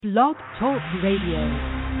Blog Talk Radio.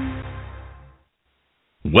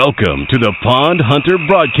 Welcome to the Pond Hunter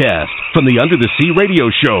broadcast from the Under the Sea radio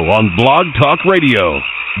show on Blog Talk Radio.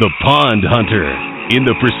 The Pond Hunter, in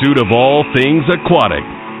the pursuit of all things aquatic.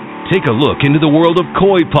 Take a look into the world of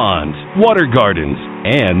koi ponds, water gardens,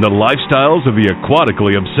 and the lifestyles of the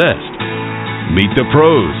aquatically obsessed. Meet the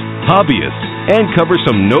pros, hobbyists, and cover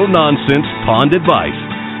some no-nonsense pond advice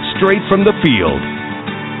straight from the field.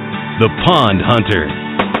 The Pond Hunter,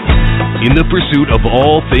 in the pursuit of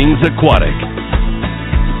all things aquatic.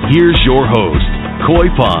 Here's your host, koi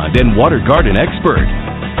pond and water garden expert,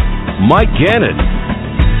 Mike Gannon.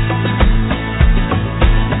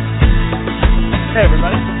 Hey,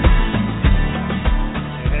 everybody.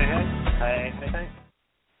 Hey.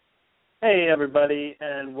 Hey, everybody,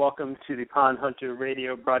 and welcome to the Pond Hunter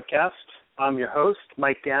radio broadcast. I'm your host,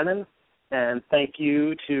 Mike Gannon, and thank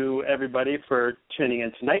you to everybody for tuning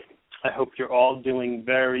in tonight. I hope you're all doing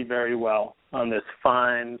very, very well on this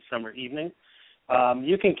fine summer evening.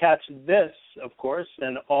 You can catch this, of course,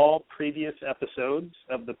 and all previous episodes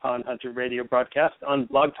of the Pond Hunter radio broadcast on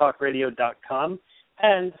blogtalkradio.com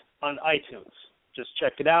and on iTunes. Just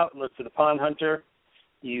check it out. Look for the Pond Hunter.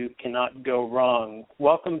 You cannot go wrong.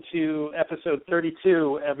 Welcome to episode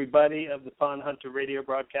 32, everybody, of the Pond Hunter radio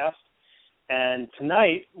broadcast. And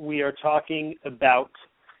tonight we are talking about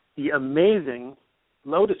the amazing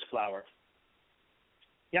Lotus flower.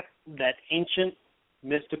 Yep, that ancient,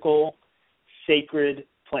 mystical, sacred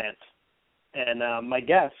plant. And my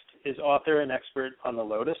guest is author and expert on the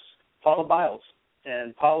Lotus, Paula Biles.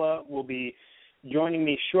 And Paula will be joining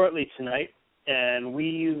me shortly tonight, and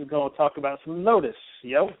we're going to talk about some Lotus.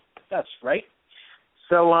 That's right.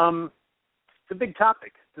 So it's a big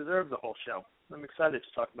topic. Deserves the whole show. I'm excited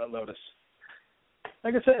to talk about Lotus.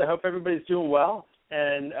 Like I said, I hope everybody's doing well.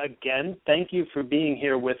 And again, thank you for being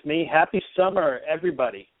here with me. Happy summer,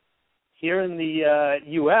 everybody. Here in the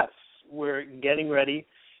U.S., we're getting ready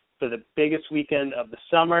for the biggest weekend of the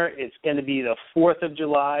summer. It's going to be the 4th of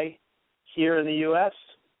July here in the U.S.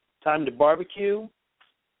 Time to barbecue,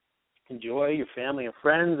 enjoy your family and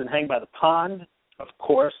friends, and hang by the pond. Of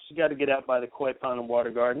course, you got to get out by the koi pond and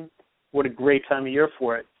water garden. What a great time of year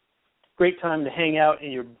for it. Great time to hang out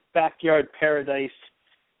in your backyard paradise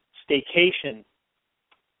staycation.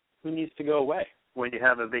 Who needs to go away when you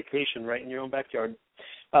have a vacation right in your own backyard?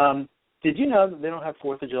 Did you know that they don't have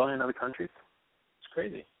 4th of July in other countries? It's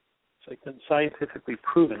crazy. It's like been scientifically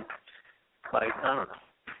proven. Like, I don't know,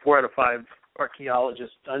 4 out of 5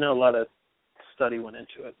 archaeologists. I know a lot of study went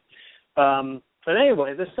into it. But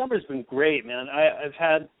anyway, this summer's been great, man. I've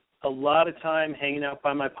had a lot of time hanging out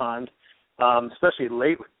by my pond, especially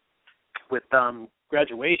late with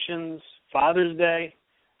graduations, Father's Day,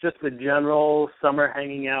 just the general summer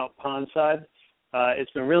hanging out pond side. It's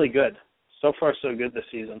been really good. So far, so good this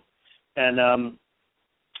season. And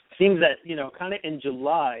seems that, kind of in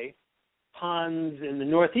July, ponds in the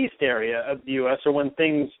northeast area of the U.S. are when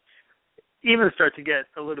things even start to get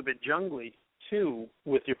a little bit jungly, too,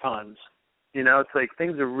 with your ponds. It's like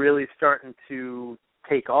things are really starting to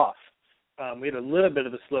take off. We had a little bit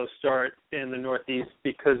of a slow start in the northeast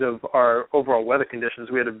because of our overall weather conditions.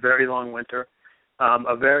 We had a very long winter.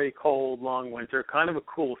 A very cold, long winter, kind of a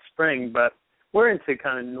cool spring, but we're into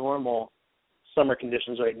kind of normal summer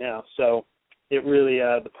conditions right now. So it really,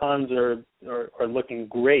 the ponds are looking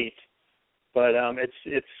great, but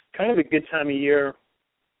it's kind of a good time of year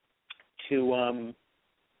to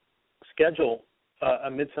schedule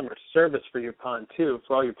a midsummer service for your pond too,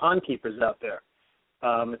 for all your pond keepers out there.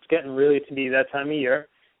 It's getting really to be that time of year.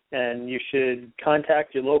 And you should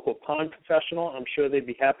contact your local pond professional. I'm sure they'd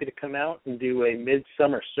be happy to come out and do a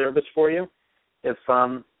midsummer service for you. If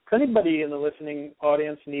anybody in the listening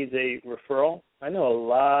audience needs a referral, I know a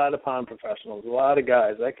lot of pond professionals, a lot of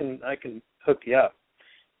guys. I can hook you up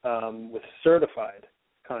with certified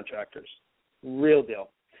contractors, real deal.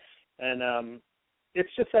 And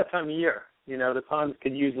it's just that time of year. The ponds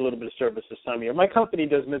could use a little bit of service this time of year. My company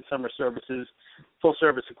does midsummer services, full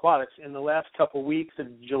service aquatics, in the last couple weeks of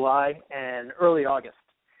July and early August.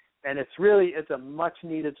 And it's a much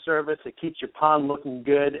needed service. It keeps your pond looking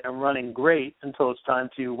good and running great until it's time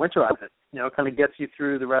to winterize it. It kind of gets you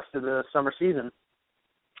through the rest of the summer season.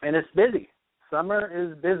 And it's busy. Summer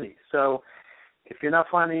is busy. So if you're not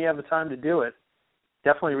finding you have the time to do it,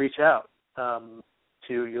 definitely reach out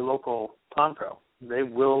to your local pond pro. They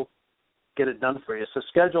will get it done for you. So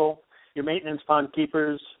schedule your maintenance pond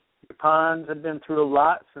keepers. Your ponds have been through a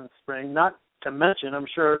lot since spring. Not to mention, I'm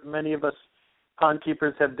sure many of us pond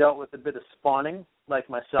keepers have dealt with a bit of spawning, like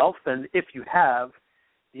myself. And if you have,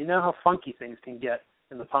 you know how funky things can get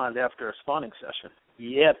in the pond after a spawning session.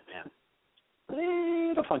 Yeah, man. a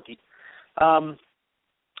little funky.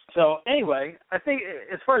 So anyway, I think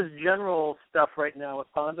as far as general stuff right now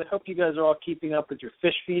with ponds, I hope you guys are all keeping up with your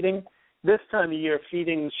fish feeding. This time of year,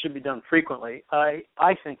 feeding should be done frequently. I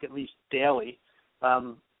think at least daily.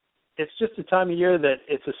 It's just a time of year that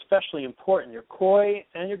it's especially important. Your koi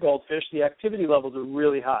and your goldfish, the activity levels are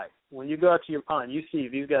really high. When you go out to your pond, you see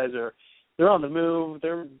these guys they're on the move.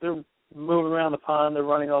 They're moving around the pond. They're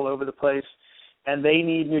running all over the place, and they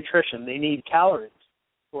need nutrition. They need calories,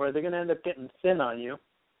 or they're going to end up getting thin on you.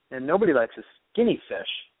 And nobody likes a skinny fish.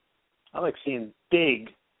 I like seeing big,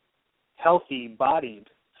 healthy-bodied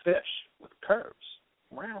fish with curves.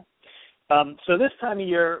 Wow. So this time of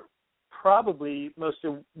year, probably most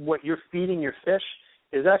of what you're feeding your fish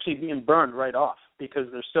is actually being burned right off because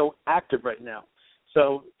they're so active right now.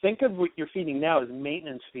 So think of what you're feeding now as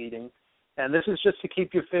maintenance feeding, and this is just to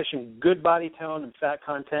keep your fish in good body tone and fat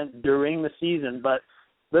content during the season. But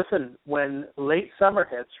listen, when late summer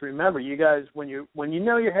hits, remember, you guys, when you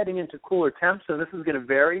know you're heading into cooler temps, and this is going to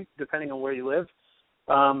vary depending on where you live,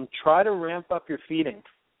 try to ramp up your feeding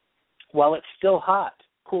while it's still hot.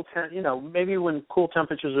 Maybe when cool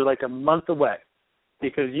temperatures are like a month away,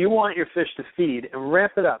 because you want your fish to feed and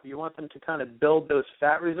ramp it up. You want them to kind of build those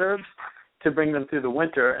fat reserves to bring them through the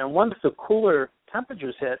winter. And once the cooler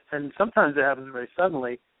temperatures hit, and sometimes it happens very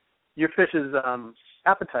suddenly, your fish's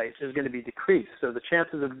appetite is going to be decreased. So the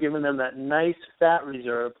chances of giving them that nice fat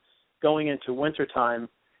reserve going into wintertime,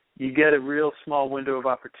 you get a real small window of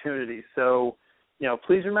opportunity. So,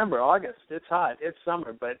 please remember, August, it's hot, it's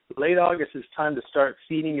summer, but late August is time to start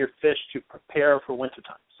feeding your fish to prepare for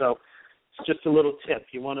wintertime. So it's just a little tip.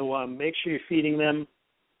 You want to make sure you're feeding them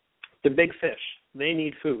the big fish. They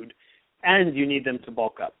need food, and you need them to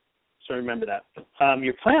bulk up. So remember that.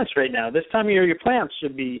 Your plants right now, this time of year, your plants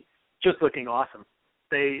should be just looking awesome.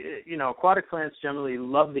 Aquatic plants generally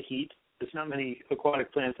love the heat. There's not many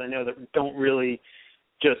aquatic plants I know that don't really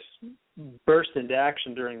just burst into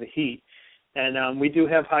action during the heat. And we do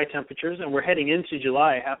have high temperatures, and we're heading into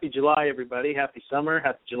July. Happy July, everybody. Happy summer.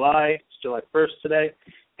 Happy July. It's July 1st today.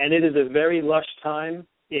 And it is a very lush time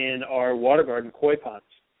in our water garden koi ponds.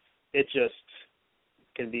 It just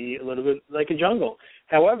can be a little bit like a jungle.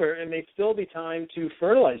 However, it may still be time to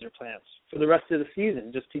fertilize your plants for the rest of the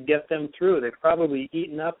season, just to get them through. They've probably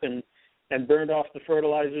eaten up and burned off the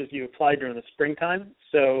fertilizers you applied during the springtime.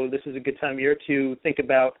 So this is a good time of year to think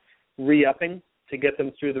about re-upping to get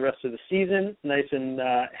them through the rest of the season, nice and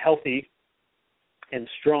healthy and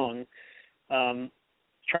strong.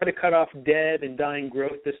 Try to cut off dead and dying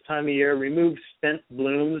growth this time of year. Remove spent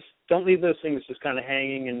blooms. Don't leave those things just kind of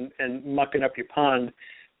hanging and mucking up your pond.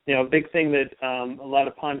 A big thing that a lot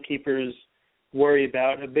of pond keepers worry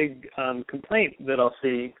about, a big complaint that I'll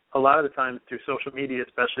see a lot of the time through social media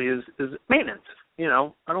especially is maintenance. I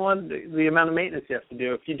don't want the amount of maintenance you have to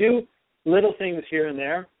do. If you do little things here and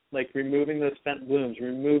there, like removing those spent blooms,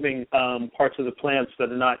 removing parts of the plants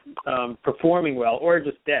that are not performing well or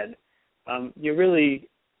just dead, you really,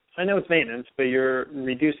 I know it's maintenance, but you're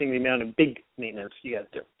reducing the amount of big maintenance you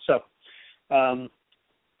got to do. So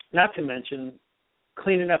not to mention,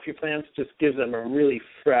 cleaning up your plants just gives them a really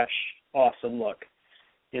fresh, awesome look,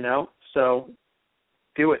 So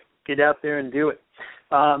do it. Get out there and do it.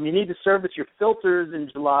 You need to service your filters in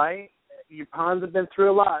July. Your ponds have been through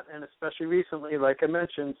a lot, and especially recently, like I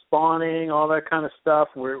mentioned, spawning, all that kind of stuff.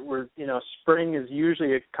 Spring is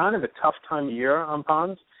usually a kind of a tough time of year on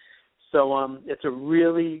ponds. So it's a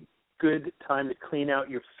really good time to clean out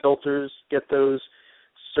your filters, get those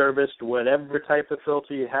serviced, whatever type of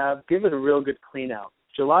filter you have. Give it a real good clean out.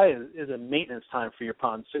 July is a maintenance time for your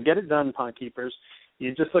ponds, so get it done, pond keepers.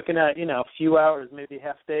 You're just looking at, a few hours, maybe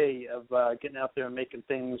half day of getting out there and making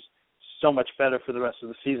things so much better for the rest of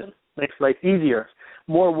the season. Makes life easier,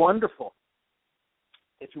 more wonderful.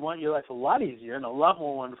 If you want your life a lot easier and a lot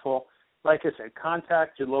more wonderful, like I said,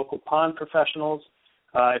 contact your local pond professionals.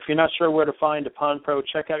 If you're not sure where to find a pond pro,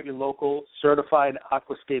 check out your local certified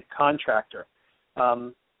aquascape contractor.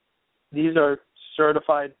 These are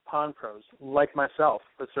certified pond pros, like myself,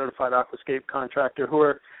 a certified aquascape contractor, who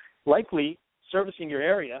are likely servicing your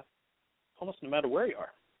area almost no matter where you are.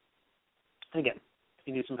 Again, if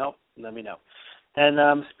you need some help, let me know.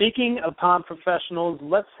 And speaking of pond professionals,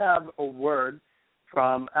 let's have a word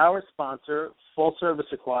from our sponsor, Full Service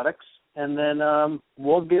Aquatics, and then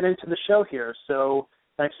we'll get into the show here. So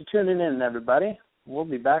thanks for tuning in, everybody. We'll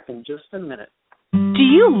be back in just a minute. Do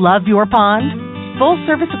you love your pond? Full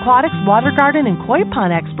Service Aquatics water garden and koi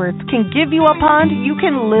pond experts can give you a pond you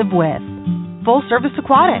can live with. Full Service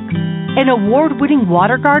Aquatics. An award-winning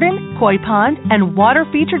water garden, koi pond, and water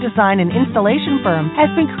feature design and installation firm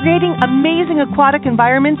has been creating amazing aquatic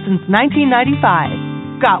environments since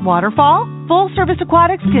 1995. Got waterfall? Full Service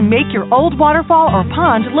Aquatics can make your old waterfall or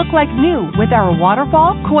pond look like new with our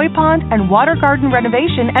waterfall, koi pond, and water garden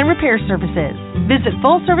renovation and repair services. Visit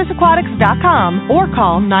FullServiceAquatics.com or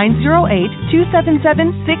call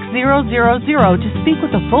 908-277-6000 to speak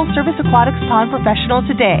with a Full Service Aquatics pond professional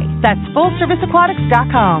today. That's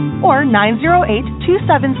FullServiceAquatics.com or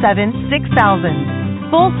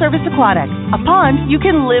 908-277-6000. Full Service Aquatics, a pond you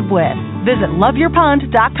can live with. Visit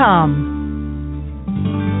LoveYourPond.com.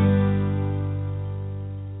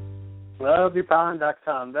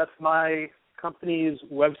 LoveYourPond.com. That's my company's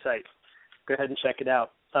website. Go ahead and check it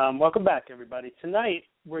out. Welcome back, everybody. Tonight,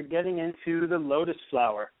 we're getting into the lotus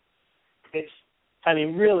flower. It's,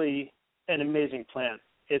 really an amazing plant.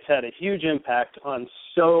 It's had a huge impact on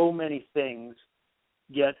so many things,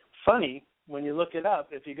 yet funny, when you look it up,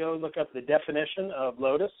 if you go look up the definition of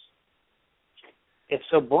lotus, it's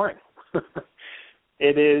so boring.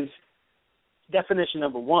 It is definition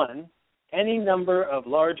number 1, any number of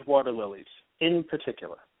large water lilies in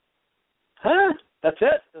particular. Huh? That's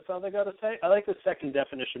it? That's all they got to say? I like the second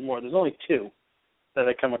definition more. There's only 2 that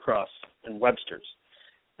I come across in Webster's.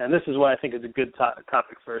 And this is why I think it's a good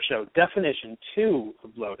topic for a show. Definition 2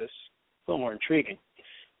 of lotus, a little more intriguing.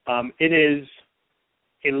 It is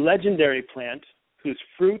a legendary plant whose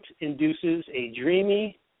fruit induces a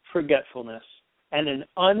dreamy forgetfulness and an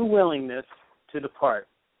unwillingness to depart.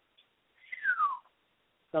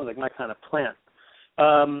 Sounds like my kind of plant.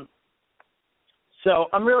 So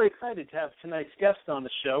I'm really excited to have tonight's guest on the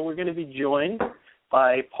show. We're going to be joined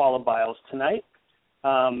by Paula Biles tonight.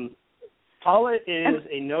 Paula is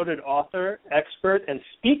a noted author, expert, and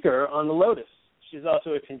speaker on the lotus. She's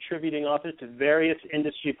also a contributing author to various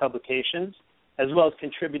industry publications, as well as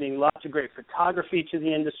contributing lots of great photography to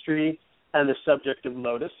the industry and the subject of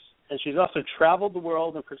lotus. And she's also traveled the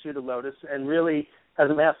world in pursuit of lotus and really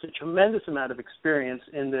has amassed a tremendous amount of experience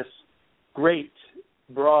in this great,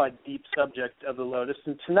 broad, deep subject of the lotus.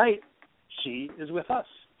 And tonight, she is with us.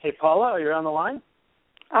 Hey, Paula, are you on the line?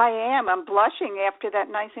 I am. I'm blushing after that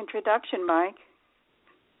nice introduction, Mike.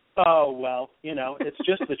 Oh, well, it's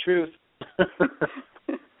just the truth.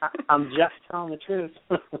 I'm just telling the truth.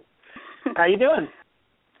 How you doing?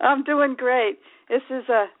 I'm doing great. This is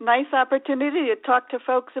a nice opportunity to talk to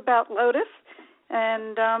folks about lotus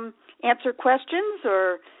and answer questions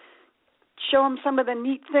or show them some of the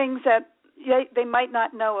neat things that they might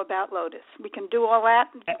not know about lotus. We can do all that.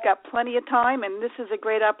 We've got plenty of time, and this is a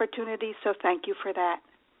great opportunity, so thank you for that.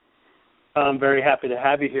 I'm very happy to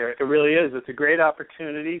have you here. It really is. It's a great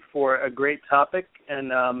opportunity for a great topic,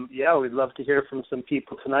 and, we'd love to hear from some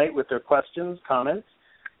people tonight with their questions, comments,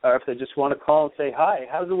 or if they just want to call and say hi.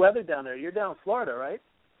 How's the weather down there? You're down in Florida, right?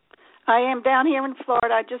 I am down here in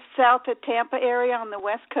Florida, just south of Tampa area on the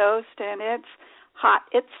West Coast, and it's hot.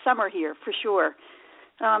 It's summer here for sure.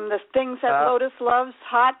 The things that Lotus loves,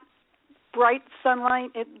 hot, bright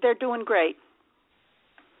sunlight, they're doing great.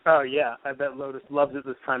 Oh, yeah. I bet Lotus loves it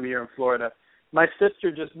this time of year in Florida. My sister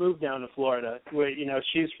just moved down to Florida.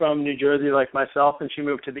 She's from New Jersey like myself, and she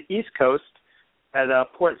moved to the East Coast at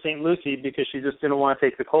Port St. Lucie because she just didn't want to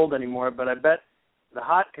take the cold anymore. But I bet the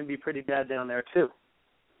hot can be pretty bad down there, too.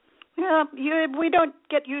 Yeah, we don't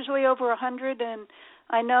get usually over 100, and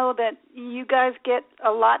I know that you guys get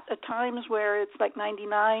a lot of times where it's like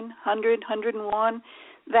 99, 100, 101.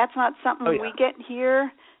 That's not something we get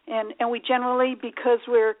here, and we generally, because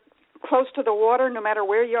we're close to the water, no matter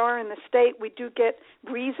where you are in the state, we do get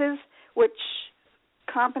breezes, which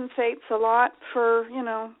compensates a lot for,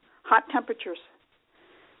 hot temperatures.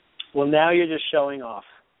 Well, now you're just showing off.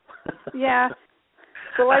 Yeah.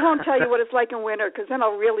 So I won't tell you what it's like in winter, because then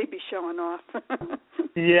I'll really be showing off.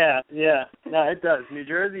 Yeah. No, it does. New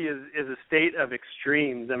Jersey is a state of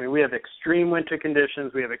extremes. I mean, we have extreme winter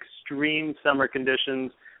conditions. We have extreme summer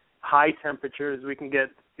conditions, high temperatures. We can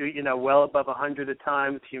get, well above 100 at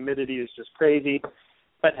times. Humidity is just crazy.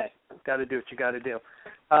 But, hey, got to do what you got to do.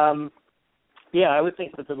 I would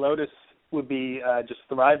think that the lotus would be just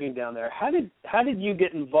thriving down there. How did you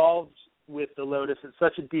get involved with the lotus at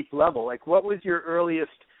such a deep level? Like, what was your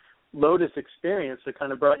earliest lotus experience that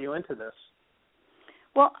kind of brought you into this?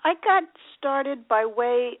 Well, I got started by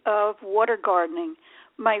way of water gardening.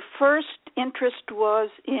 My first interest was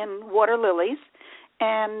in water lilies,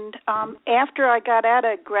 and after I got out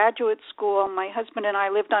of graduate school, my husband and I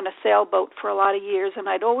lived on a sailboat for a lot of years, and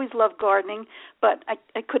I'd always loved gardening, but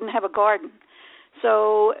I couldn't have a garden.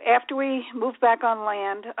 So after we moved back on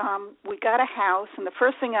land, we got a house, and the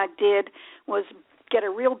first thing I did was get a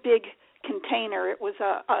real big container. It was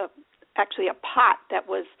actually a pot that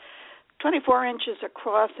was 24 inches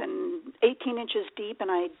across and 18 inches deep,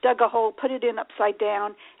 and I dug a hole, put it in upside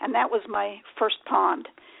down, and that was my first pond,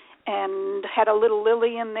 and had a little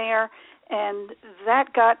lily in there, and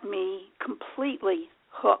that got me completely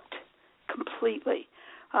hooked, completely.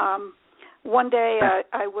 One day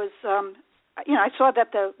I was, I saw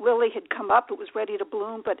that the lily had come up, it was ready to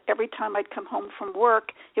bloom, but every time I'd come home from work,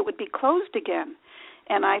 it would be closed again.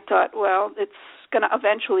 And I thought, well, it's going to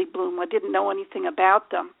eventually bloom. I didn't know anything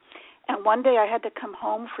about them. And one day I had to come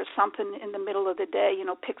home for something in the middle of the day,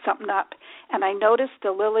 pick something up, and I noticed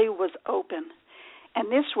the lily was open.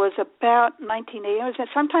 And this was about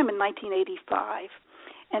sometime in 1985.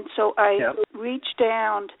 And so I reached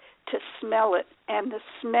down to smell it, and the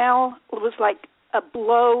smell was like a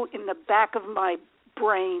blow in the back of my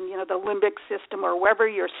brain, the limbic system or wherever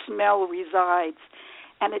your smell resides.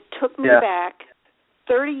 And it took me back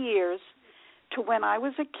 30 years to when I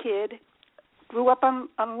was a kid, grew up on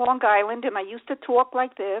Long Island, and I used to talk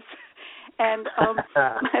like this. And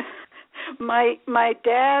my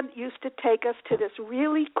dad used to take us to this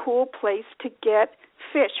really cool place to get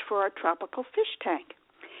fish for our tropical fish tank.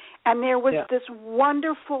 And there was this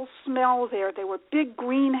wonderful smell there. There were big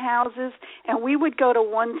greenhouses, and we would go to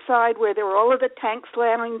one side where there were all of the tanks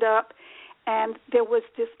lined up, and there was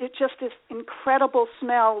this incredible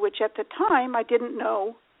smell, which at the time I didn't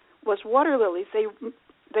know was water lilies.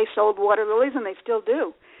 They sold water lilies, and they still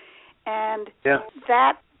do. And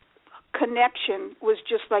that connection was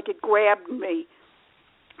just like it grabbed me.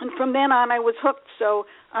 And from then on, I was hooked, so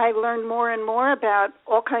I learned more and more about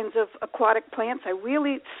all kinds of aquatic plants. I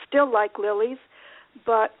really still like lilies,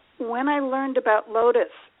 but when I learned about Lotus,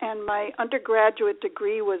 and my undergraduate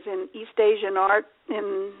degree was in East Asian art,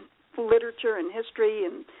 in literature and history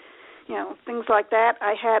and, things like that,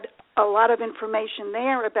 I had a lot of information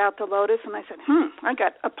there about the lotus, and I said, I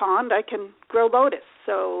got a pond, I can grow lotus.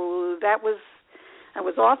 So I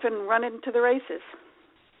was off and running to the races.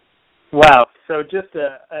 Wow. So just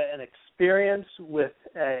an experience with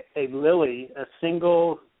a lily, a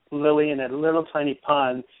single lily in a little tiny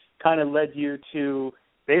pond, kind of led you to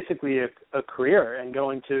basically a career and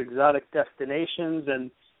going to exotic destinations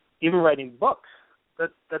and even writing books.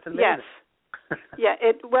 That's amazing. Yes. Yeah.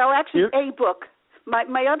 Actually, a book.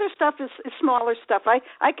 My other stuff is smaller stuff.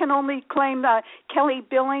 I can only claim Kelly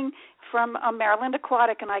Billing from Maryland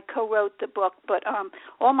Aquatic, and I co-wrote the book. But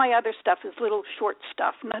all my other stuff is little short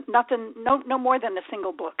stuff. Nothing, no more than a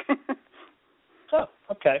single book. Oh,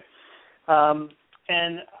 okay.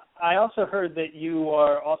 And I also heard that you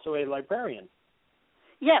are also a librarian.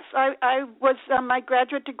 Yes, I was. My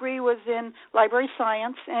graduate degree was in library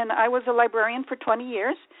science, and I was a librarian for 20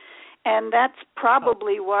 years. And that's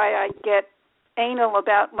probably why I get anal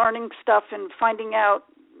about learning stuff and finding out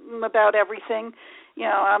about everything.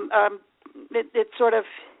 It's sort of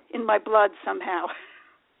in my blood somehow.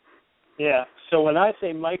 Yeah. So when I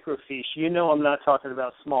say microfiche, I'm not talking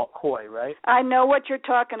about small koi, right? I know what you're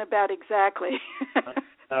talking about exactly.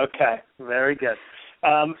 Okay. Very good.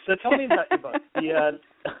 So tell me about your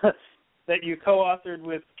book. That you co-authored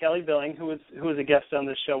with Kelly Billing, who was a guest on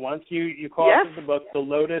this show once. You co-authored the book, The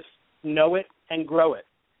Lotus, Know It and Grow It.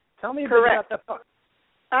 Tell me a bit about that book.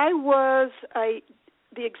 I was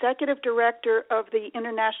the executive director of the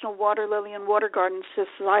International Water Lily and Water Garden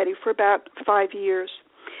Society for about 5 years.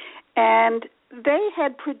 And they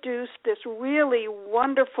had produced this really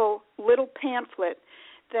wonderful little pamphlet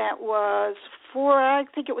that was I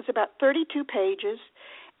think it was about 32 pages,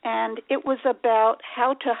 and it was about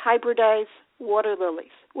how to hybridize water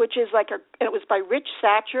lilies, which is it was by Rich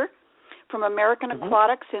Satcher from American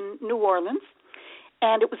Aquatics in New Orleans.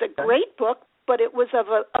 And it was a great book, but it was of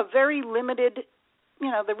a very limited,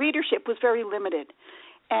 the readership was very limited.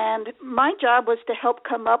 And my job was to help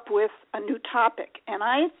come up with a new topic. And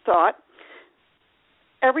I thought,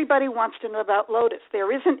 everybody wants to know about Lotus.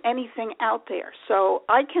 There isn't anything out there. So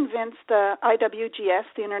I convinced the IWGS,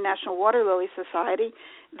 the International Water Lily Society,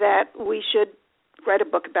 that we should write a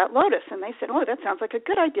book about Lotus. And they said, oh, that sounds like a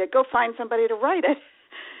good idea. Go find somebody to write it.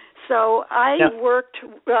 So I worked,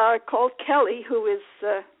 called Kelly, who is,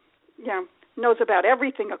 knows about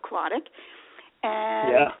everything aquatic,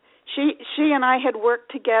 and she and I had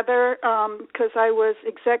worked together because I was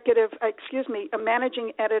a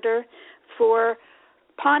managing editor for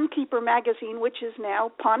Pond Keeper magazine, which is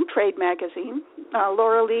now Pond Trade magazine,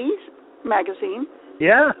 Laura Lee's magazine.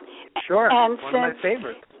 Yeah, sure. And one of my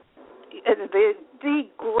favorites. The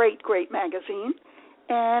great magazine.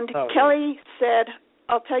 And Kelly said,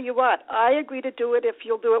 I'll tell you what, I agree to do it if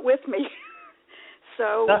you'll do it with me.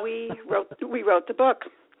 So we wrote the book.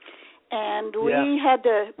 And we had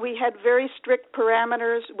very strict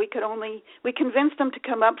parameters. We convinced them to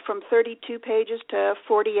come up from 32 pages to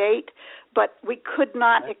 48, but we could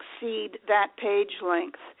not exceed that page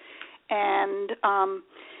length. And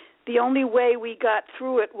the only way we got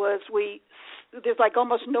through it was there's like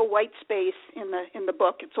almost no white space in the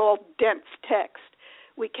book. It's all dense text.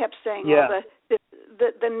 We kept saying,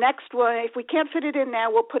 the next one, if we can't fit it in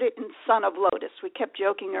now, we'll put it in Son of Lotus. We kept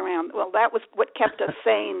joking around. Well, that was what kept us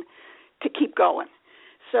sane to keep going.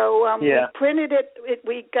 So we printed it.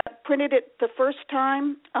 We printed it the first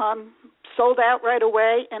time, sold out right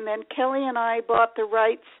away, and then Kelly and I bought the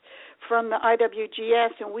rights from the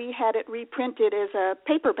IWGS, and we had it reprinted as a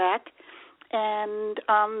paperback, and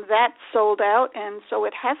that sold out, and so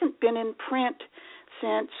it hasn't been in print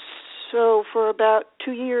for about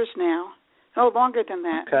 2 years now. Oh, longer than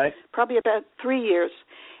that. Okay. Probably about 3 years.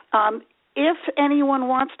 If anyone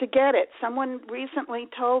wants to get it, someone recently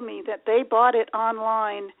told me that they bought it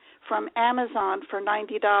online from Amazon for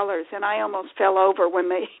 $90, and I almost fell over when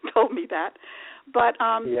they told me that. But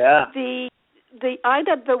the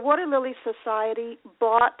Water Lily Society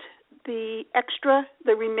bought the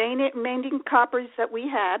remaining copies that we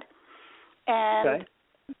had, and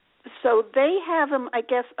so they have them, I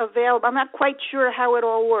guess, available. I'm not quite sure how it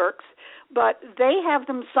all works, but they have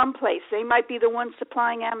them someplace. They might be the ones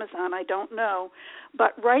supplying Amazon. I don't know.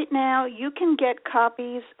 But right now, you can get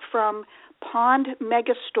copies from Pond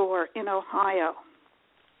Megastore in Ohio.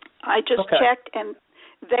 I just checked, and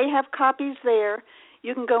they have copies there.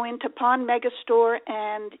 You can go into Pond Megastore,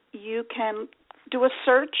 and you can do a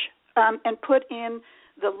search and put in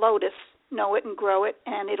the Lotus, Know It and Grow It,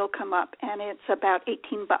 and it'll come up, and it's about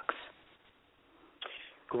 $18.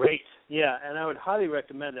 Great. Yeah, and I would highly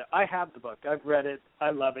recommend it. I have the book. I've read it.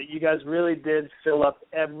 I love it. You guys really did fill up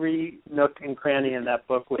every nook and cranny in that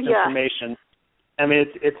book with information. I mean,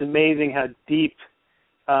 it's amazing how deep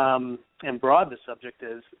and broad the subject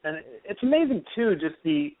is. And it's amazing, too, just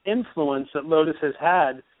the influence that Lotus has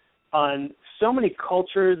had on so many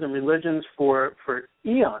cultures and religions for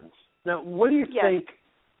eons. Now, what do you think,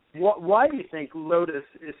 why do you think Lotus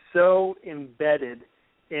is so embedded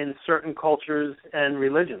in certain cultures and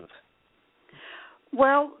religions?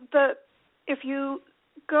 Well, if you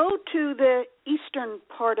go to the eastern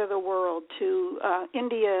part of the world, to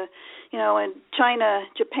India, and China,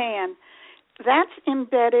 Japan, that's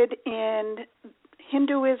embedded in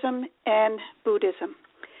Hinduism and Buddhism.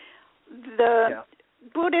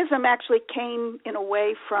 Buddhism actually came in a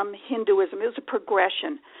way from Hinduism. It was a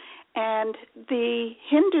progression. And the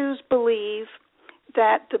Hindus believe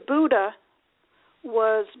that the Buddha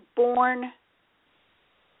was born.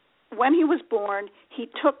 When he was born, he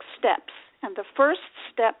took steps. And the first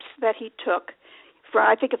steps that he took,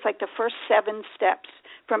 I think it's like the first 7 steps,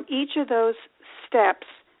 from each of those steps,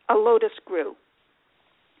 a lotus grew.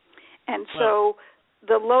 And so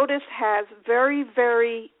the lotus has very,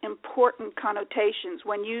 very important connotations.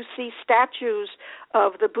 When you see statues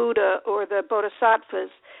of the Buddha or the Bodhisattvas,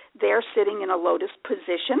 they're sitting in a lotus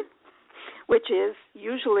position, which is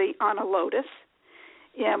usually on a lotus.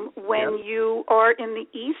 When you are in the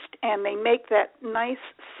East and they make that nice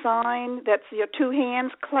sign that's your 2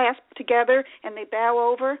 hands clasped together and they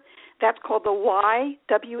bow over, that's called the Y,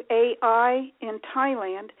 W-A-I, in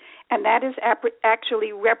Thailand, and that is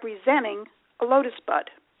actually representing a lotus bud.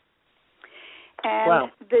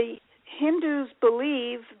 And the Hindus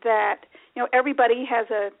believe that, everybody has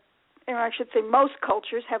most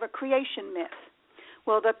cultures have a creation myth.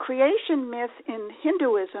 Well, the creation myth in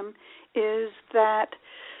Hinduism is that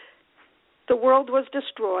the world was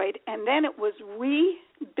destroyed and then it was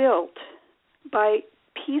rebuilt by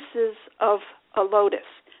pieces of a lotus.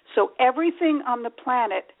 So everything on the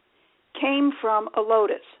planet came from a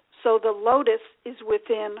lotus. So the lotus is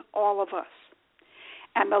within all of us.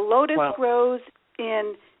 And the lotus grows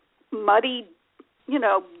in muddy,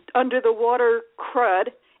 under the water crud,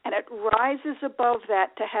 and it rises above that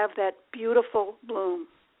to have that beautiful bloom.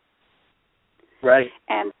 Right.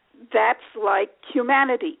 And that's like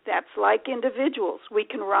humanity. That's like individuals. We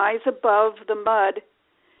can rise above the mud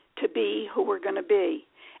to be who we're going to be.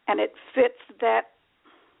 And it fits that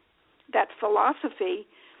philosophy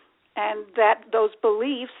and those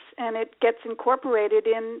beliefs, and it gets incorporated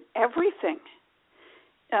in everything.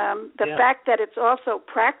 The fact that it's also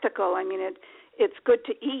practical, it's good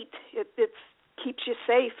to eat. It keeps you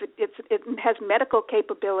safe. It has medical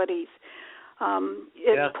capabilities.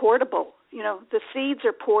 It's portable. The seeds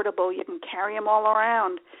are portable. You can carry them all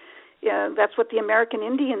around. That's what the American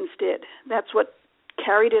Indians did. That's what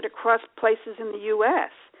carried it across places in the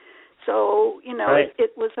U.S. So,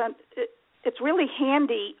 it was it's really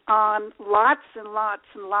handy on lots and lots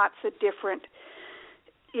and lots of different,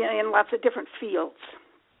 in lots of different fields.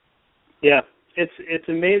 Yeah, it's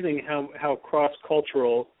amazing how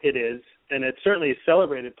cross-cultural it is, and it's certainly a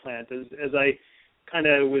celebrated plant. As I kind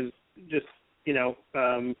of was just,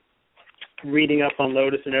 reading up on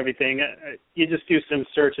Lotus and everything, you just do some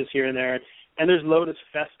searches here and there, and there's Lotus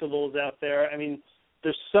festivals out there. I mean,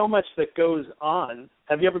 there's so much that goes on.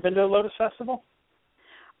 Have you ever been to a Lotus festival?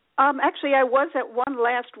 Actually, I was at one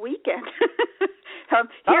last weekend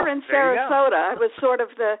here in Sarasota. I was sort of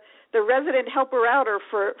the resident helper-outer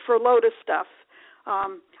for Lotus stuff.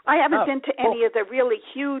 I haven't been to any of the really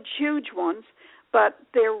huge ones, but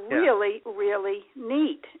they're really, really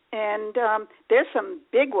neat. And there's some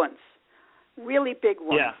big ones, really big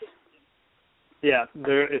ones. Yeah,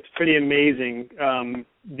 it's pretty amazing,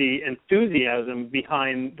 the enthusiasm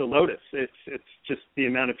behind the Lotus. It's just the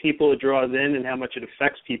amount of people it draws in and how much it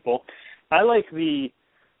affects people. I like the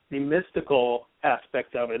mystical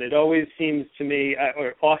aspect of it. It always seems to me,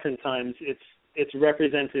 or oftentimes, it's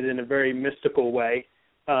represented in a very mystical way.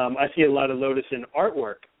 I see a lot of Lotus in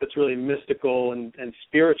artwork that's really mystical and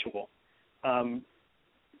spiritual.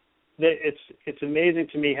 It's amazing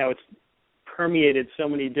to me how it's permeated so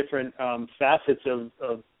many different facets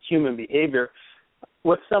of human behavior.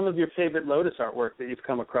 What's some of your favorite Lotus artwork that you've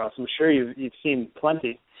come across? I'm sure you've seen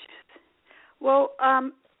plenty. Well,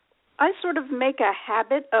 I sort of make a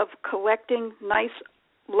habit of collecting nice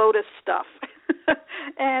Lotus stuff,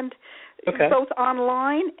 and both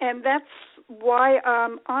online, and that's why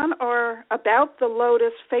on our About the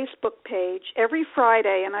Lotus Facebook page, every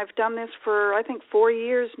Friday, and I've done this for, I think, 4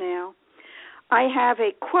 years now, I have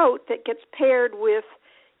a quote that gets paired with,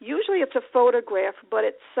 usually it's a photograph, but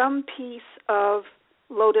it's some piece of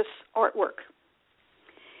Lotus artwork.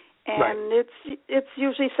 And it's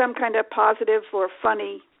usually some kind of positive or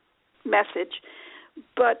funny message.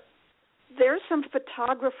 But there's some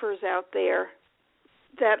photographers out there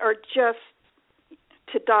that are just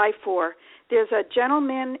to die for. There's a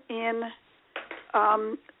gentleman in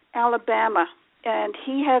Alabama, and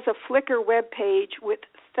he has a Flickr webpage with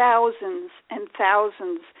thousands and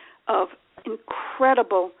thousands of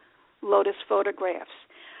incredible Lotus photographs.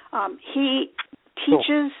 He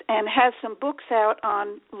teaches and has some books out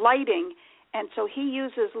on lighting, and so he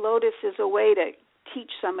uses Lotus as a way to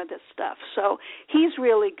teach some of this stuff. So he's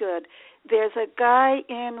really good. There's a guy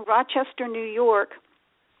in Rochester, New York,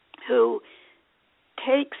 who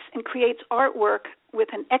takes and creates artwork with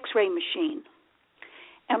an X-ray machine.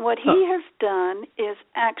 And what he has done is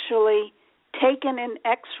actually taken an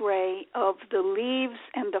X-ray of the leaves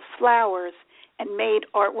and the flowers and made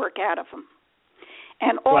artwork out of them.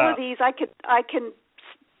 And all of these, I can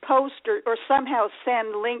post or somehow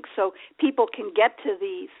send links so people can get to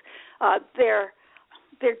these. They're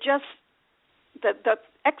just the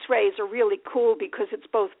X-rays are really cool because it's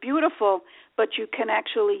both beautiful, but you can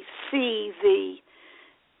actually see the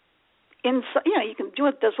inside. You can do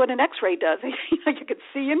it. That's what an X-ray does. You can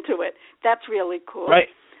see into it. That's really cool. Right.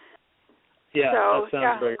 Yeah, so, that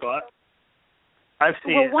sounds very cool. I've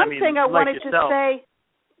seen. Well, one thing I wanted to say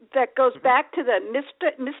that goes back to the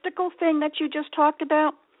mystical thing that you just talked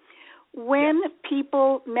about. When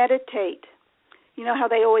people meditate, you know how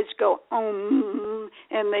they always go Om,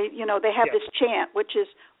 and they have this chant, which is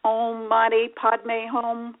Om Mani Padme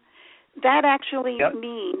Hum. That actually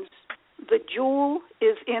means the jewel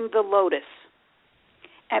is in the lotus,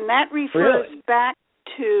 and that refers back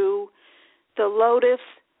to the lotus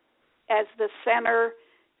as the center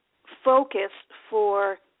focus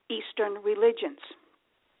for Eastern religions.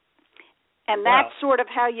 And that's sort of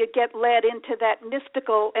how you get led into that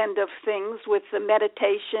mystical end of things with the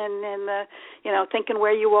meditation and the, thinking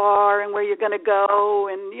where you are and where you're going to go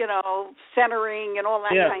and, centering and all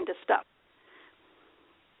that kind of stuff.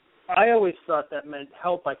 I always thought that meant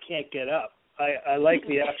help, I can't get up. I like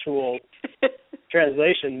the actual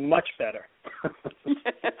translation much better.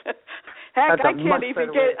 Heck,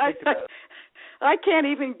 I can't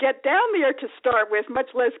even get down there to start with, much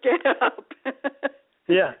less get up.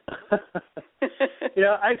 Yeah.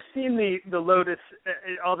 I've seen the Lotus,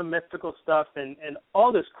 all the mystical stuff and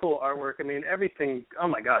all this cool artwork. I mean, everything, oh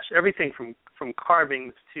my gosh, everything from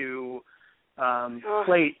carvings to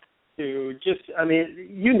plate to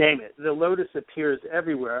you name it. The Lotus appears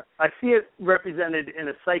everywhere. I see it represented in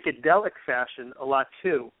a psychedelic fashion a lot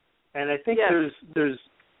too. And I think there's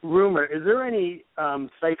rumor, is there any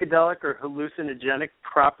psychedelic or hallucinogenic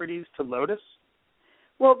properties to Lotus?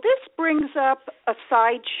 Well, this brings up a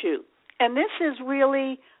side shoot, and this is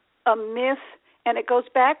really a myth, and it goes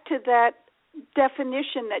back to that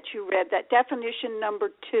definition that you read, that definition number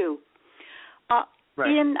 2.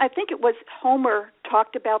 I think it was Homer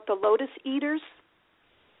talked about the lotus eaters.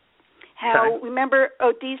 How remember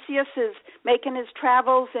Odysseus is making his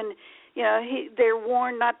travels, and they're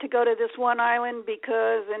warned not to go to this one island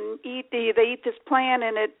because they eat this plant,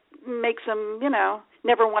 and it makes them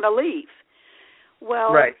never want to leave.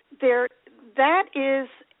 Well, that is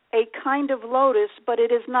a kind of lotus, but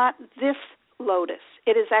it is not this lotus.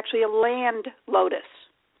 It is actually a land lotus.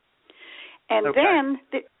 And then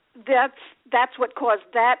that's what caused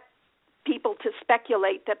people to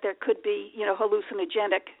speculate that there could be,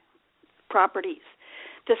 hallucinogenic properties.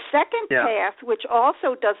 The second path, which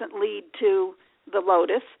also doesn't lead to the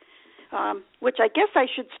lotus, which I guess I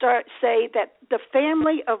should say that the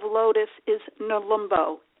family of lotus is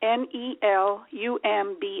Nelumbo, Nelumbo.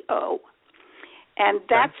 And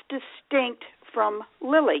that's distinct from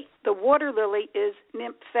lily. The water lily is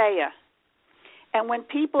Nymphaea. And when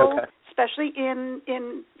people, especially in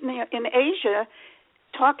Asia,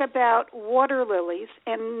 talk about water lilies,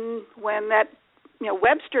 and when that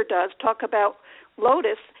Webster does talk about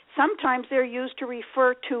lotus, sometimes they're used to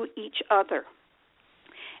refer to each other.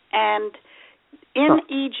 And in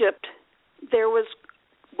Egypt, there was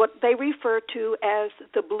what they refer to as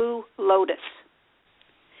the blue lotus.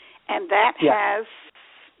 And that has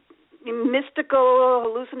mystical,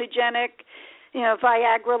 hallucinogenic,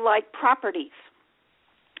 Viagra-like properties.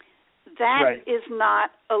 That is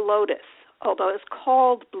not a lotus. Although it's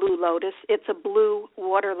called blue lotus, it's a blue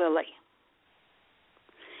water lily.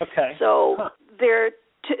 Okay. So there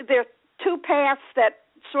are two paths that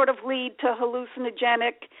sort of lead to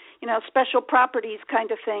hallucinogenic, special properties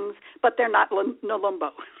kind of things, but they're not Nelumbo.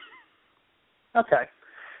 Okay.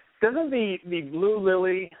 Doesn't the blue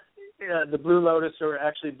lily, the blue lotus, or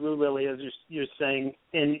actually blue lily, as you're saying,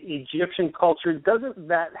 in Egyptian culture, doesn't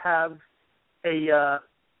that have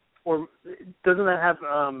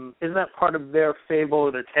isn't that part of their fable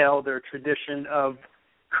or their tale, their tradition of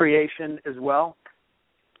creation as well?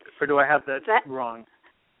 Or do I have that wrong?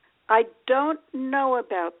 I don't know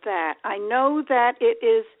about that. I know that it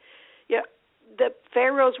is, the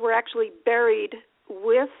pharaohs were actually buried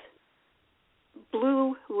with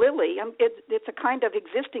blue lily. It's a kind of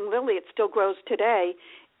existing lily. It still grows today.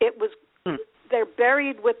 They're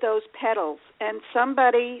buried with those petals. And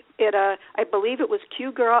somebody I believe it was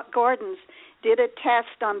Kew Gardens, did a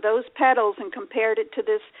test on those petals and compared it to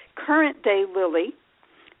this current day lily,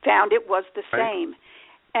 found it was the same.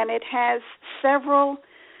 And it has several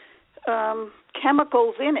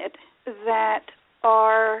chemicals in it that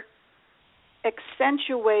are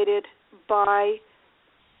accentuated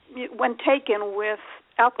when taken with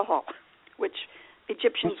alcohol, which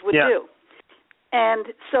Egyptians would do. And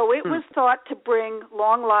so it was thought to bring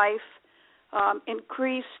long life,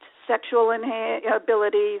 increased sexual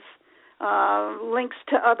abilities, links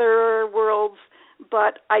to other worlds,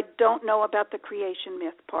 but I don't know about the creation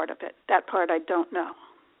myth part of it. That part I don't know.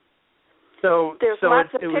 So there's lots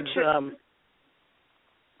of pictures.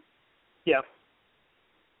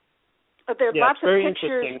 There's lots of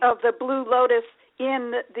pictures of the blue lotus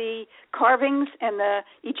in the carvings, and the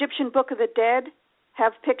Egyptian Book of the Dead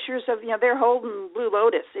have pictures of, they're holding blue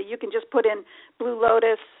lotus. So you can just put in blue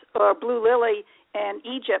lotus or blue lily and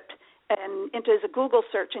Egypt and into a Google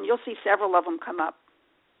search, and you'll see several of them come up.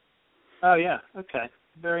 Oh, yeah. Okay.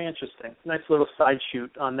 Very interesting. Nice little side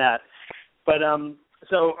shoot on that. But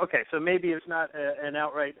so maybe it's not an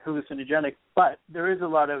outright hallucinogenic, but there is a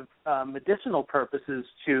lot of medicinal purposes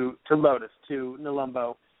to lotus, to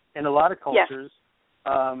Nelumbo, in a lot of cultures.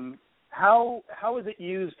 Yes. How is it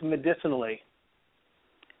used medicinally?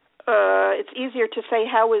 It's easier to say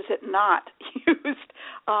how is it not used.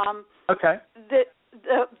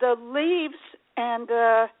 The leaves and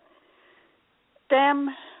the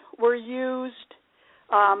stem were used.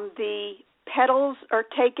 The petals are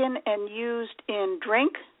taken and used in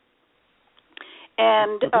drink,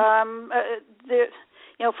 and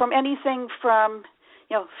from anything from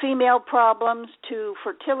female problems to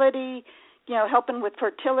fertility, helping with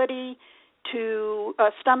fertility, to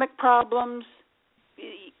stomach problems.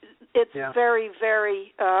 It's very,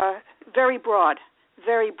 very, very broad,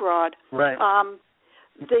 very broad. Right.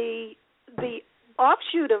 The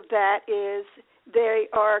offshoot of that is there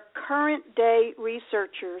are current day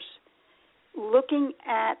researchers looking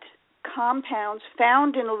at compounds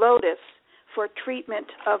found in lotus for treatment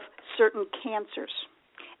of certain cancers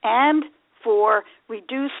and for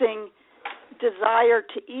reducing desire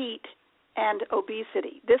to eat and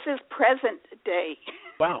obesity. This is present day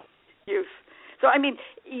use. So,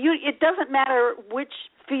 it doesn't matter which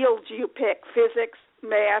field you pick, physics,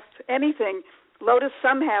 math, anything, lotus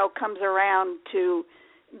somehow comes around to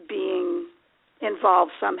being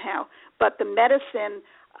involved somehow. But the medicine,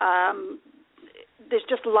 there's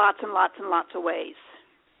just lots and lots and lots of ways.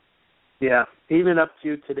 Yeah, even up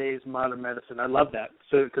to today's modern medicine. I love that.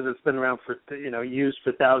 So because it's been around for used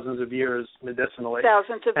for thousands of years medicinally.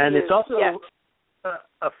 Thousands of years. And it's also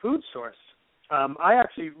a food source. I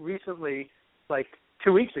actually recently, like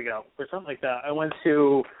 2 weeks ago or something like that, I went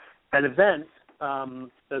to an event. It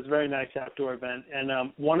was a very nice outdoor event,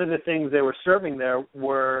 and one of the things they were serving there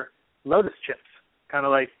were Lotus chips, kind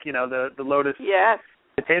of like the Lotus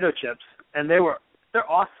potato chips, and they're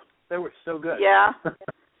awesome. They were so good. Yeah.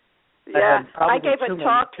 Yeah, I gave a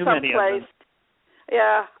talk someplace.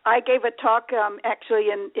 Yeah, I gave a talk actually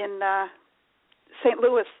in St.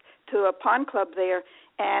 Louis to a pond club there,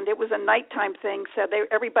 and it was a nighttime thing. So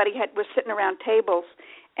everybody was sitting around tables,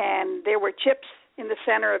 and there were chips in the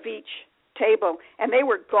center of each table, and they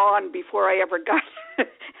were gone before I ever got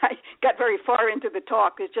I got very far into the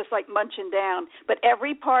talk. It's just like munching down. But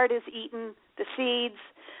every part is eaten. The seeds,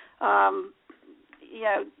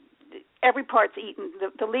 every part's eaten.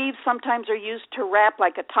 The leaves sometimes are used to wrap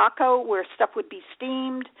like a taco where stuff would be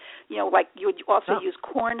steamed. Like you would also use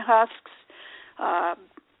corn husks.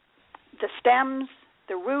 The stems,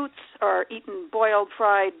 the roots are eaten boiled,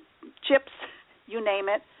 fried chips, you name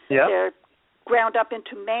it. Yep. They're ground up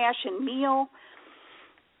into mash and meal,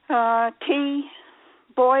 tea,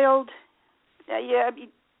 boiled.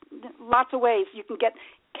 Lots of ways. You can get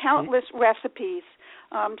countless recipes.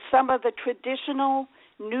 Some of the traditional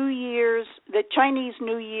the Chinese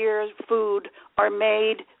New Year's food are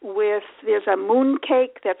made with, there's a moon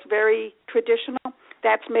cake that's very traditional.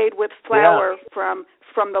 That's made with flour from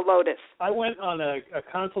the lotus. I went on a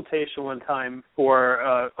consultation one time for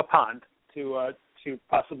a pond to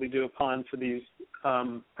possibly do a pond for these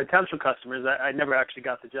potential customers. I never actually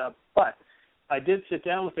got the job, but I did sit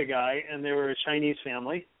down with a guy, and they were a Chinese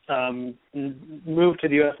family, moved to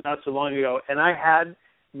the U.S. not so long ago, and I had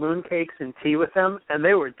mooncakes and tea with them, and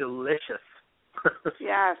they were delicious.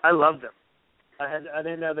 Yeah, I loved them. I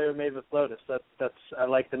didn't know they were made with lotus. I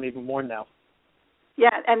like them even more now. Yeah,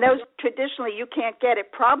 and those traditionally you can't get.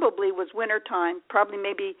 It probably was wintertime, probably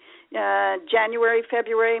maybe January,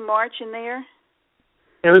 February, March in there.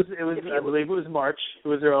 It was. I believe it was March. It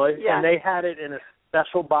was early, and they had it in a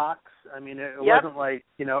special box. I mean, it wasn't like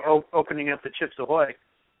opening up the Chips Ahoy.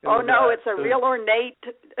 It's a real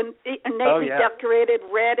innately decorated,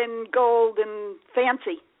 red and gold and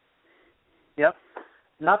fancy. Yep.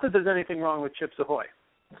 Not that there's anything wrong with Chips Ahoy.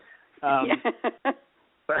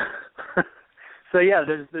 But so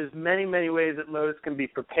there's many ways that Lotus can be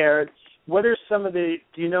prepared. What are some of do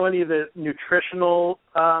you know any of the nutritional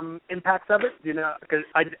impacts of it? Do you know? Because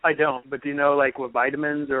I don't, but do you know like what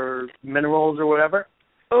vitamins or minerals or whatever?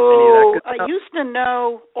 Oh, I used to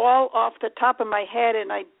know all off the top of my head,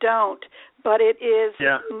 and I don't. But it is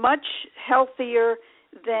much healthier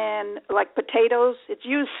than like potatoes. It's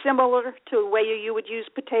used similar to the way you would use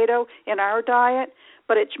potato in our diet,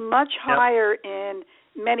 but it's much higher in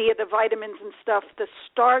many of the vitamins and stuff. The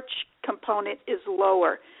starch component is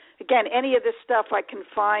lower. Again, any of this stuff I can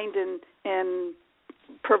find and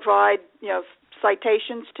provide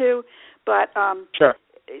citations to, but sure.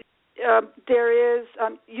 There is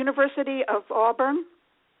University of Auburn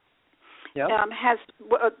has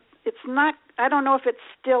it's not, I don't know if it's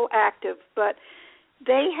still active, but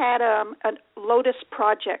they had a Lotus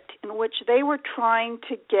project in which they were trying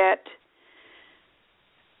to get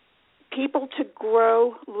people to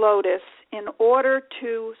grow lotus in order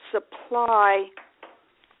to supply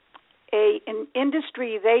an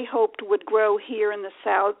industry they hoped would grow here in the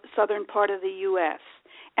southern part of the U.S.,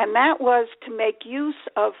 and that was to make use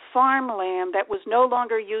of farmland that was no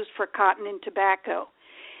longer used for cotton and tobacco.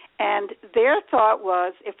 And their thought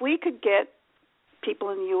was, if we could get people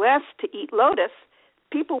in the U.S. to eat lotus,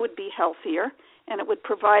 people would be healthier, and it would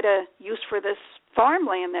provide a use for this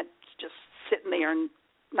farmland that's just sitting there and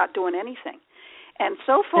not doing anything. And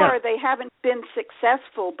so far, they haven't been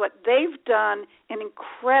successful, but they've done an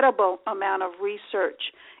incredible amount of research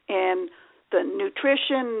in the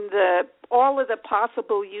nutrition, all of the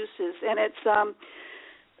possible uses. And it's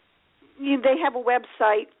they have a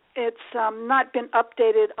website. It's not been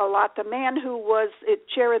updated a lot. The man who was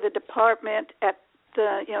chair of the department at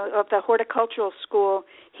of the horticultural school,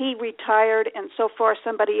 he retired, and so far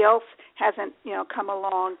somebody else hasn't come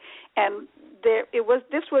along. And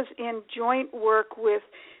this was in joint work with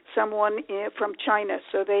someone from China,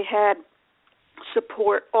 so they had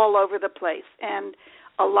support all over the place. And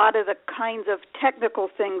a lot of the kinds of technical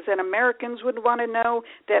things that Americans would want to know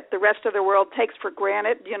that the rest of the world takes for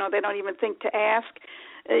granted, they don't even think to ask,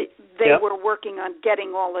 they were working on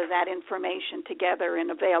getting all of that information together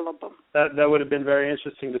and available. That would have been very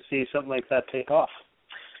interesting to see something like that take off.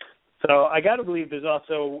 So I got to believe there's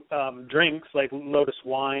also drinks like Lotus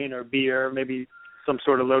wine or beer, maybe some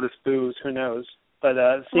sort of Lotus booze, who knows. But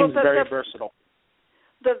it seems very versatile.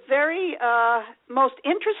 The very most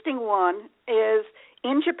interesting one is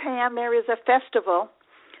in Japan there is a festival,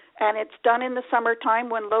 and it's done in the summertime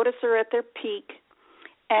when lotus are at their peak.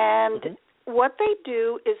 And what they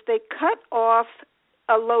do is they cut off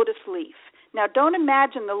a lotus leaf. Now, don't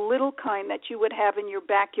imagine the little kind that you would have in your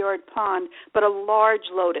backyard pond, but a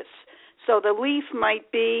large lotus. So the leaf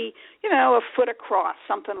might be, a foot across,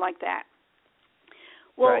 something like that.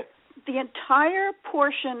 Well, the entire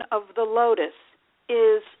portion of the lotus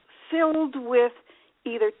is filled with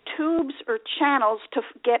either tubes or channels to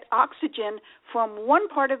get oxygen from one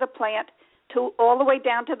part of the plant to all the way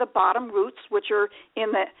down to the bottom roots, which are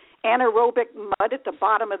in the anaerobic mud at the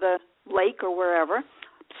bottom of the lake or wherever,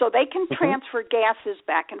 so they can transfer gases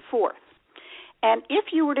back and forth. And if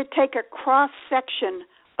you were to take a cross-section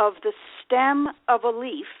of the stem of a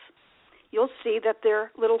leaf, you'll see that there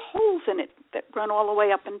are little holes in it that run all the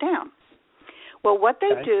way up and down. Well, what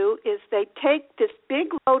they do is they take this big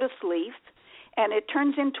lotus leaf, and it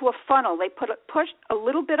turns into a funnel. They push a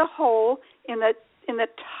little bit of hole in the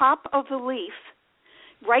top of the leaf,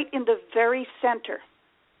 right in the very center.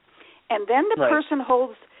 And then the person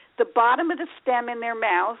holds the bottom of the stem in their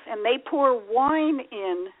mouth, and they pour wine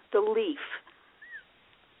in the leaf.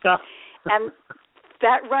 And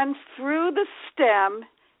that runs through the stem,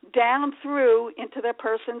 down through into the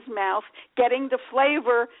person's mouth, getting the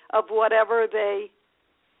flavor of whatever they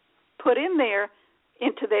put in there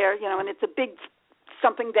into their, and it's a big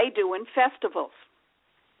something they do in festivals.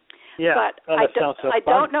 Yeah, but I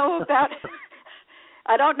don't know about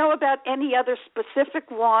I don't know about any other specific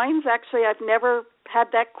wines. Actually, I've never had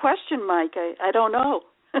that question, Mike. I don't know.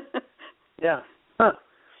 Yeah. Huh.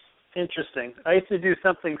 Interesting. I used to do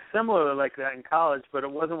something similar like that in college, but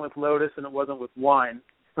it wasn't with Lotus and it wasn't with wine.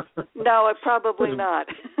 No, probably not.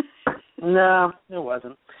 No, it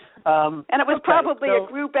wasn't. And it was probably a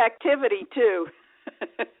group activity, too.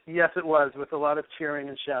 Yes, it was, with a lot of cheering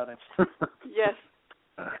and shouting. Yes.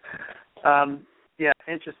 Yeah,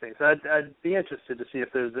 interesting. So I'd be interested to see if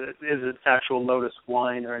is an actual Lotus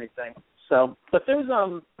wine or anything. So, but there's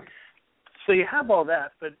so you have all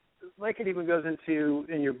that, but like it even goes into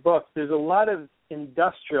in your book, there's a lot of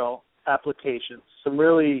industrial applications, some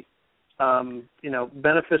really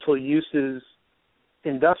beneficial uses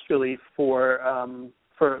industrially for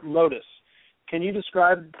Lotus. Can you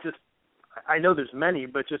describe just? I know there's many,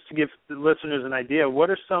 but just to give the listeners an idea,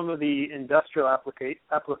 what are some of the industrial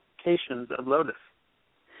applications of Lotus?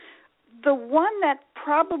 The one that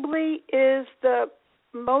probably is the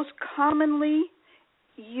most commonly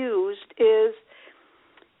used is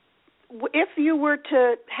if you were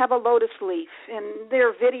to have a lotus leaf, and there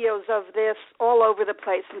are videos of this all over the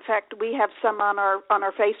place. In fact, we have some on our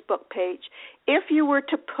Facebook page. If you were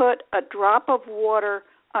to put a drop of water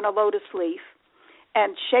on a lotus leaf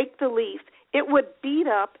and shake the leaf, it would beat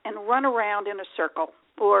up and run around in a circle,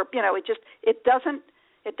 or it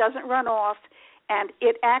doesn't run off, and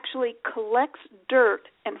it actually collects dirt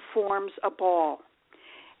and forms a ball.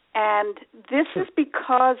 And this is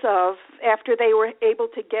because of, after they were able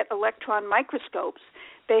to get electron microscopes,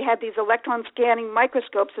 they had these electron scanning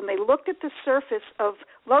microscopes, and they looked at the surface of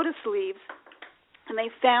lotus leaves, and they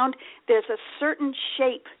found there's a certain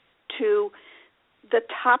shape to the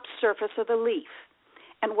top surface of the leaf.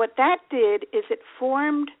 And what that did is it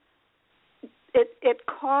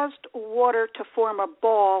caused water to form a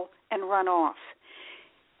ball and run off.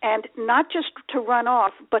 And not just to run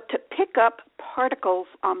off, but to pick up particles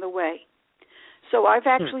on the way. So I've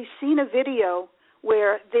actually seen a video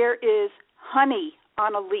where there is honey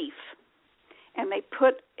on a leaf, and they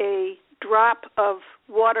put a drop of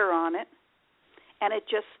water on it, and it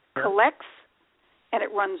just collects, and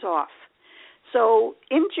it runs off. So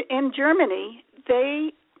in Germany,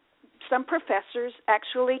 some professors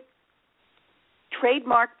actually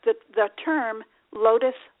trademarked the term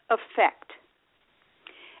Lotus effect.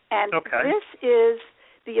 And this is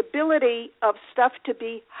the ability of stuff to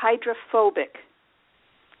be hydrophobic.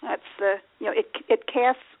 That's it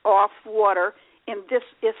casts off water in this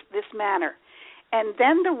manner. And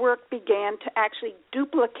then the work began to actually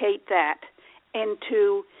duplicate that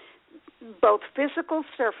into both physical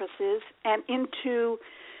surfaces and into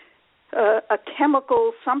a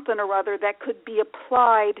chemical something or other that could be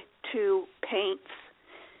applied to paints,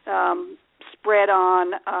 spread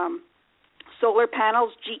on solar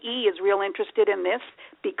panels. GE is real interested in this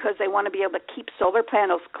because they want to be able to keep solar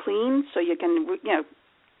panels clean so you can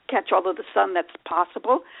catch all of the sun that's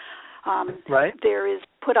possible. Right. There is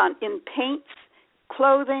put on in paints,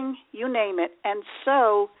 clothing, you name it. And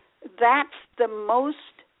so that's the most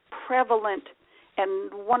prevalent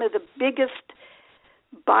and one of the biggest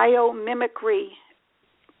biomimicry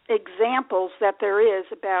examples that there is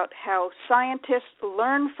about how scientists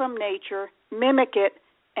learn from nature, mimic it,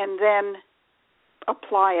 and then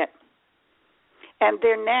apply it. And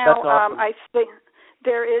they're now, that's awesome. I think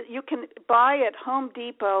there is, you can buy at Home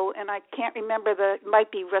Depot, and I can't remember it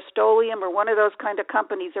might be Rust-Oleum or one of those kind of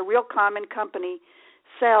companies, a real common company,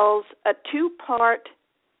 sells a 2-part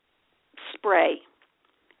spray.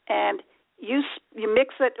 And you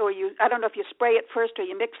mix it, or I don't know if you spray it first or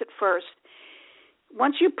you mix it first.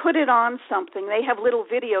 Once you put it on something, they have little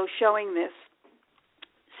videos showing this.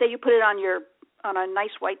 Say you put it on a nice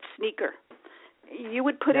white sneaker. You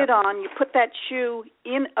would put it on, you put that shoe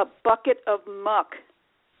in a bucket of muck.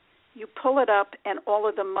 You pull it up, and all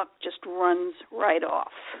of the muck just runs right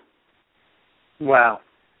off. Wow.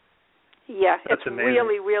 Yeah, that's it's amazing.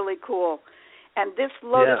 Really, really cool. And this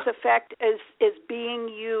Lotus effect is being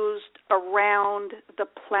used around the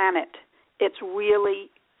planet. It's really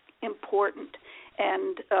important.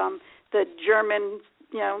 And the German,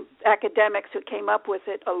 academics who came up with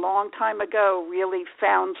it a long time ago really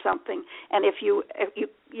found something. And if you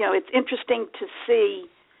it's interesting to see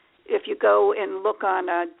if you go and look on,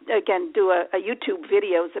 do a YouTube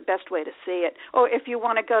video is the best way to see it. Or if you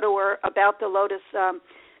want to go to our About the Lotus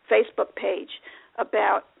Facebook page,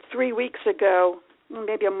 about 3 weeks ago,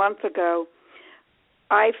 maybe a month ago,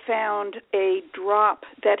 I found a drop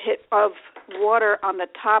that hit of water on the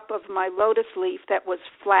top of my lotus leaf that was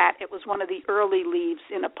flat. It was one of the early leaves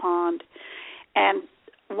in a pond. And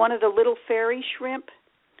one of the little fairy shrimp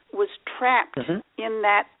was trapped in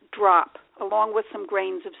that drop, along with some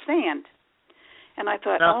grains of sand. And I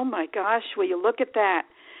thought, oh my gosh, will you look at that?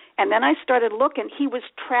 And then I started looking. He was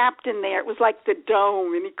trapped in there. It was like the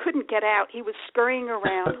dome, and he couldn't get out. He was scurrying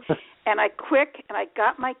around. And I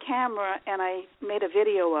got my camera, and I made a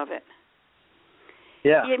video of it.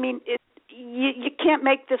 Yeah. I mean, you can't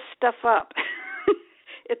make this stuff up.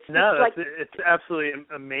 It's absolutely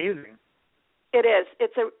amazing. It is.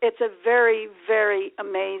 It's a very, very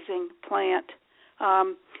amazing plant.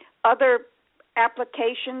 Other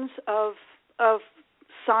applications of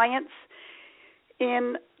science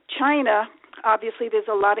in China, obviously there's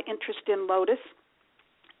a lot of interest in lotus,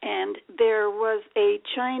 and there was a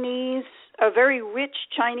very rich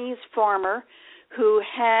Chinese farmer who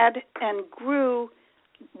had and grew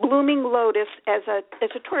blooming lotus as a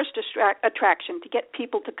tourist attraction to get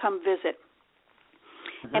people to come visit.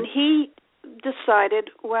 And he decided,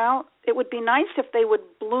 well, it would be nice if they would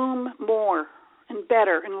bloom more and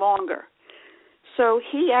better and longer. So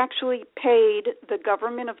he actually paid the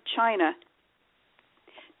government of China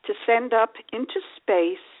to send up into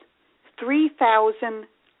space 3,000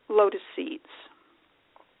 lotus seeds.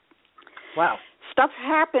 Wow. Stuff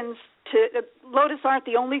happens lotus aren't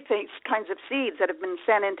the only kinds of seeds that have been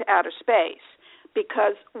sent into outer space,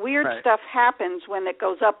 because weird stuff happens when it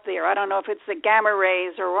goes up there. I don't know if it's the gamma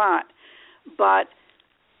rays or what, but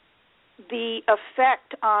the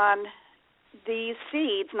effect on these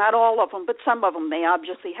seeds, not all of them, but some of them, they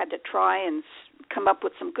obviously had to try and come up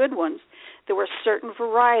with some good ones. There were certain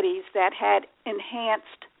varieties that had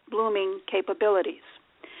enhanced blooming capabilities.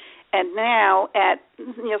 And now at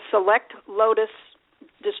select lotus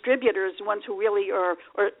distributors, ones who really or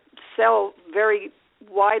sell very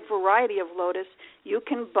wide variety of lotus, you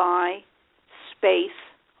can buy space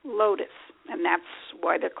lotus, and that's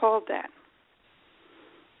why they're called that.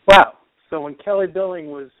 Wow. So when Kelly Billing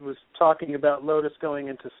was talking about lotus going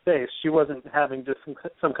into space, she wasn't having just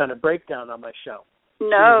some kind of breakdown on my show.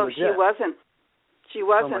 No, she wasn't. She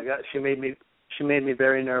wasn't. Oh my God, she made me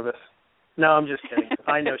very nervous. No, I'm just kidding.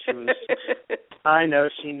 I know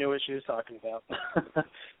she knew what she was talking about.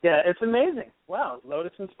 Yeah, it's amazing. Wow,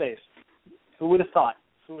 lotus in space. Who would have thought?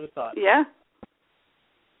 Yeah.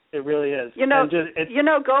 It really is.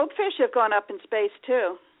 Goldfish have gone up in space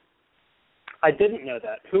too. I didn't know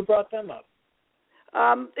that. Who brought them up?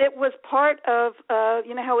 It was part of,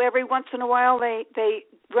 how every once in a while they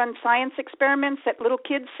run science experiments that little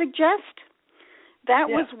kids suggest. That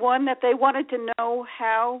was one that they wanted to know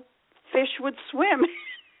how fish would swim.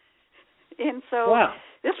 And so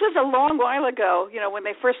this was a long while ago, when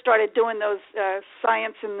they first started doing those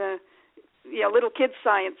science and the little kids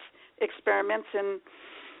science experiments. And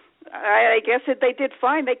I guess that they did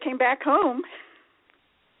fine. They came back home.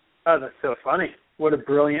 Oh, that's so funny. What a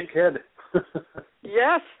brilliant kid.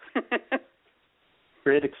 Yes.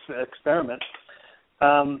 Great experiment.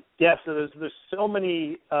 So there's so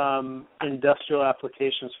many industrial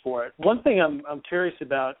applications for it. One thing I'm curious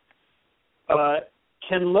about,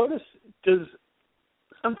 can Lotus, does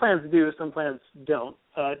some plants do, some plants don't.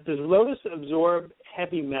 Does Lotus absorb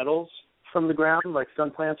heavy metals from the ground like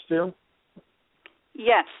some plants do?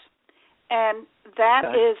 Yes, and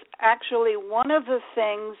that is actually one of the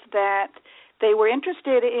things that they were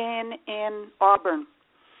interested in Auburn,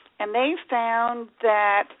 and they found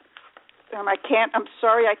that, I'm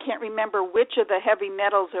sorry I can't remember which of the heavy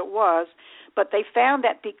metals it was, but they found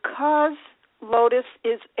that because Lotus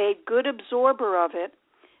is a good absorber of it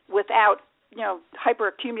without,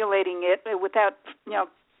 hyperaccumulating it, without,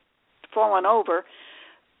 falling over,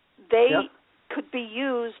 they could be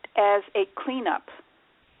used as a cleanup,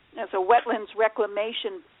 as a wetlands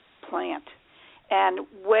reclamation plant. And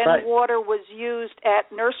when water was used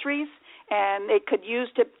at nurseries, and they could use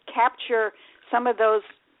to capture some of those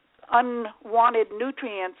unwanted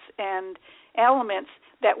nutrients and elements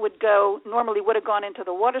that normally would have gone into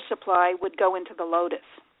the water supply, would go into the Lotus.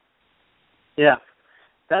 Yeah,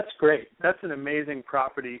 that's great. That's an amazing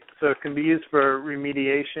property. So it can be used for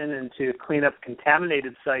remediation and to clean up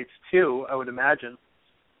contaminated sites too, I would imagine.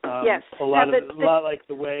 Yes. A lot like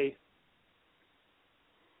the way.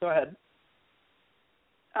 Go ahead.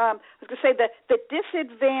 I was going to say that the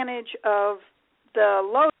disadvantage of the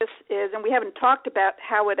Lotus is, and we haven't talked about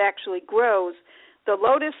how it actually grows, the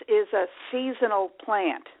Lotus is a seasonal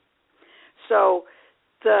plant. So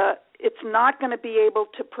it's not going to be able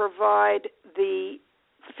to provide the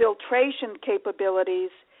filtration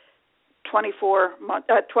capabilities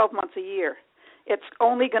 12 months a year. It's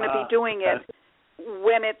only going to be doing it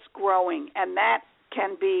when it's growing, and that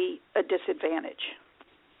can be a disadvantage.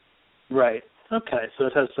 Right. Okay, so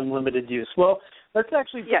it has some limited use. Well, let's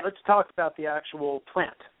talk about the actual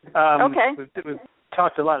plant. Okay. We've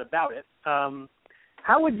talked a lot about it.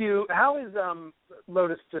 How is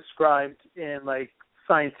Lotus described in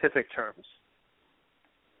scientific terms?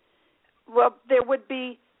 Well, there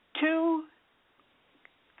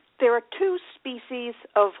are two species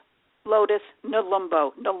of Lotus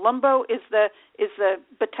Nelumbo. Nelumbo is the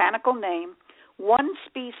botanical name. One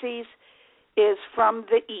species is from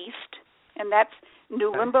the east, and that's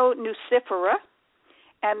Nelumbo nucifera,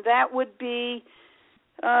 and that would be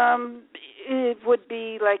it would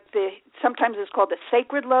be sometimes it's called the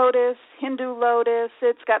sacred lotus, Hindu lotus.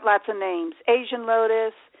 It's got lots of names. Asian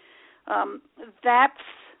lotus. That's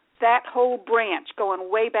that whole branch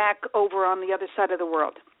going way back over on the other side of the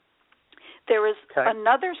world. There is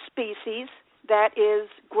another species that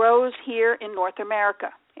grows here in North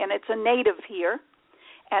America, and it's a native here,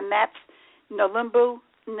 and that's Nelumbo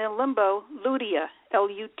lutea,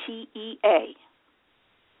 Lutea,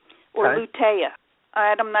 or lutea.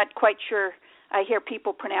 I'm not quite sure. I hear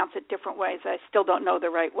people pronounce it different ways. I still don't know the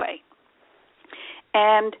right way.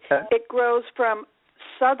 And it grows from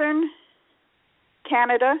southern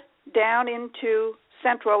Canada down into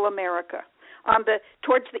Central America,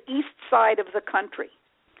 towards the east side of the country.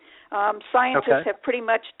 Scientists have pretty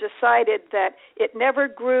much decided that it never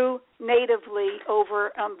grew natively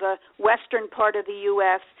over on the western part of the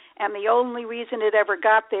U.S., and the only reason it ever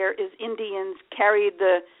got there is Indians carried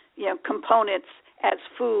the components as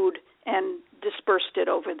food and dispersed it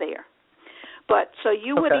over there. But so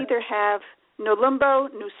you would either have Nelumbo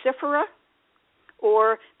nucifera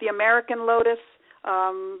or the American lotus.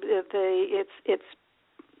 It's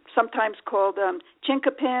sometimes called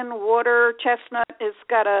chinkapin, water chestnut. It's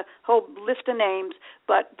got a whole list of names,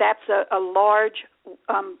 but that's a large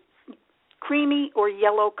creamy or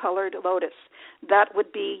yellow-colored lotus. That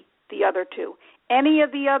would be the other two. Any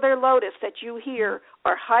of the other lotus that you hear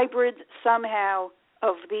are hybrids somehow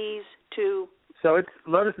of these two. So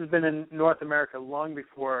Lotus has been in North America long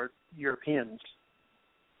before Europeans.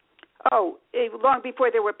 Oh, long before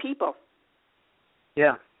there were people.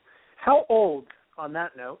 Yeah. How old, on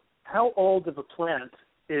that note, how old of a plant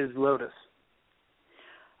is Lotus?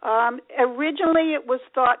 Originally it was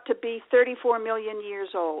thought to be 34 million years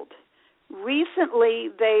old. Recently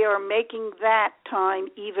they are making that time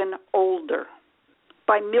even older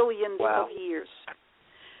by millions of years.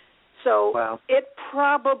 So it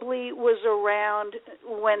probably was around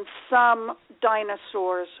when some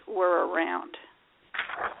dinosaurs were around.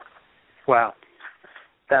 Wow.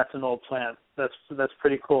 That's an old plant. That's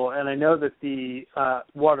pretty cool. And I know that the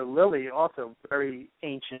water lily, also very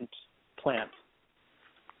ancient plant.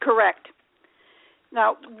 Correct.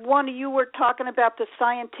 Now, you were talking about the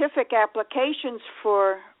scientific applications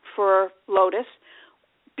for Lotus.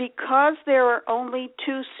 Because there are only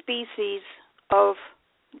two species of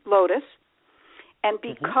Lotus, and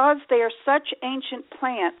because they are such ancient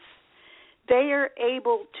plants, they are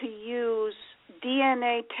able to use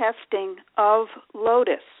DNA testing of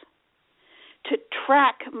lotus to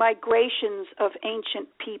track migrations of ancient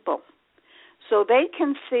people. So they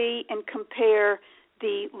can see and compare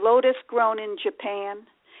the lotus grown in Japan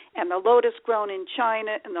and the lotus grown in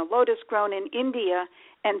China and the lotus grown in India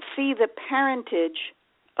and see the parentage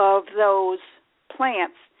of those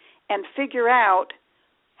plants and figure out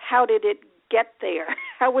how did it get there,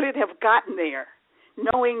 how would it have gotten there,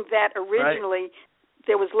 knowing that originally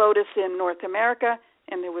there was lotus in North America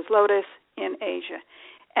and there was lotus in Asia.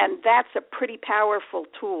 And that's a pretty powerful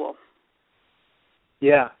tool.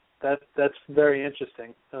 Yeah, that's very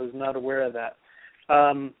interesting. I was not aware of that.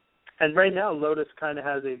 And right now, Lotus kind of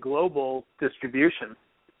has a global distribution,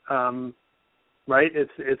 right?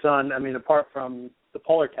 It's on, I mean, apart from the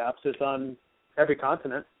polar caps, it's on every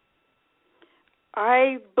continent.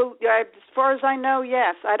 As far as I know,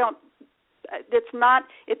 yes.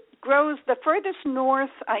 It grows the furthest north.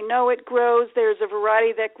 I know it grows. There's a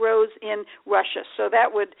variety that grows in Russia. So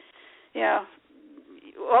that would,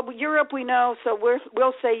 Europe we know, so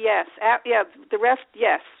we'll say yes. The rest,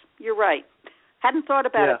 yes, you're right. Hadn't thought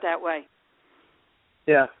about it that way.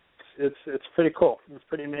 Yeah, it's pretty cool. It's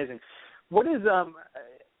pretty amazing. What is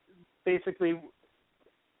basically,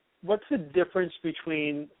 what's the difference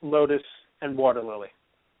between lotus and water lily?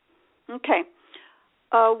 Okay.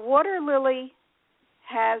 Water lily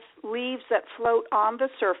has leaves that float on the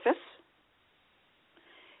surface,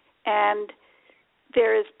 and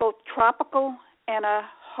there is both tropical and a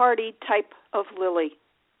hardy type of lily.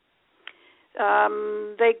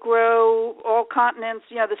 They grow all continents,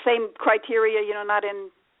 the same criteria, not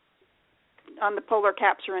on the polar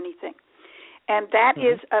caps or anything. And that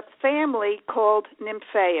is a family called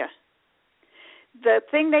Nymphaea. The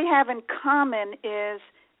thing they have in common is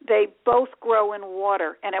they both grow in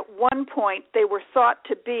water. And at one point, they were thought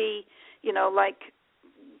to be, like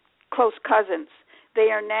close cousins. They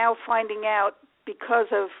are now finding out, because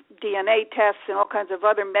of DNA tests and all kinds of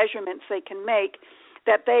other measurements they can make,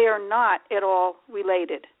 that they are not at all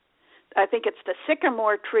related. I think it's the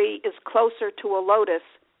sycamore tree is closer to a lotus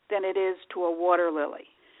than it is to a water lily.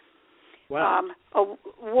 Wow. A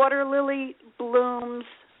water lily blooms,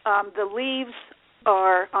 the leaves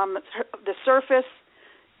are on the surface.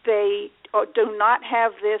 They do not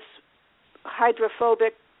have this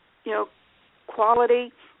hydrophobic,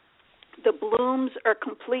 quality. The blooms are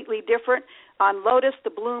completely different. On lotus,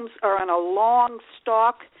 the blooms are on a long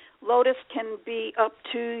stalk. Lotus can be up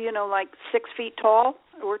to, like 6 feet tall.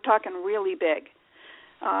 We're talking really big.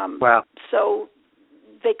 Wow. So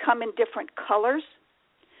they come in different colors.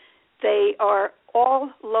 All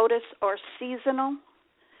lotus are seasonal,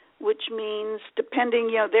 which means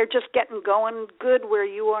depending, they're just getting going good where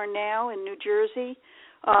you are now in New Jersey.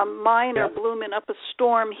 Mine are blooming up a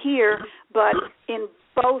storm here, but in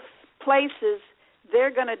both places,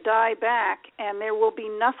 they're going to die back, and there will be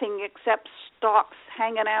nothing except stalks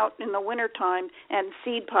hanging out in the wintertime and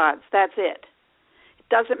seed pods. That's it. It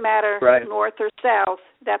doesn't matter north or south.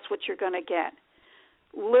 That's what you're going to get.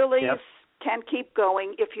 Lilies can keep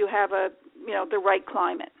going if you have the right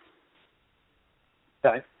climate.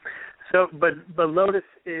 Okay. So, but lotus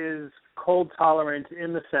is cold tolerant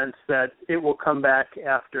in the sense that it will come back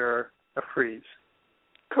after a freeze.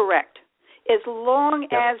 Correct. As long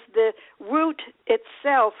as the root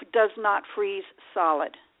itself does not freeze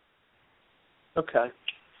solid. Okay.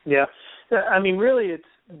 Yeah. I mean, really,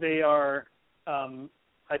 they are,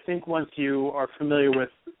 I think once you are familiar with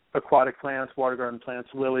aquatic plants, water garden plants,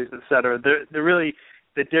 lilies, et cetera, they're really,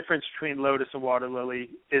 the difference between lotus and water lily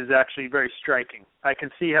is actually very striking. I can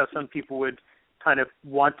see how some people would kind of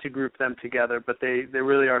want to group them together, but they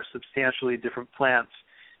really are substantially different plants.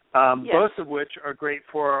 Both of which are great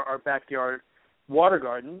for our backyard water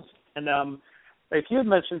gardens. And if you had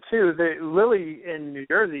mentioned, too, the lily in New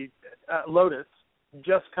Jersey, lotus,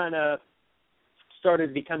 just kind of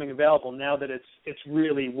started becoming available now that it's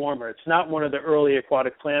really warmer. It's not one of the early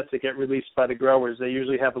aquatic plants that get released by the growers. They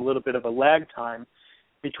usually have a little bit of a lag time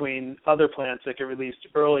between other plants that get released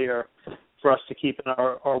earlier for us to keep in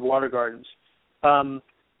our water gardens. And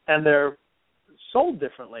they're sold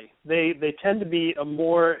differently. They tend to be a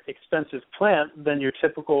more expensive plant than your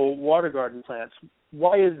typical water garden plants.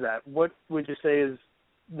 Why is that? What would you say is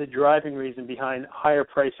the driving reason behind higher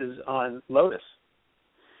prices on lotus?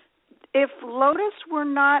 If lotus were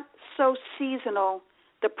not so seasonal,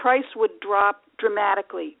 the price would drop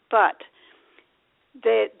dramatically. But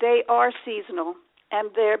they are seasonal, and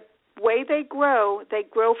the way they grow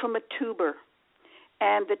from a tuber.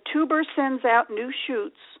 And the tuber sends out new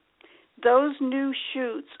shoots. Those new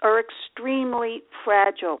shoots are extremely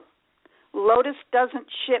fragile. Lotus doesn't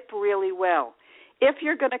ship really well. If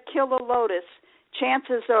you're going to kill a lotus,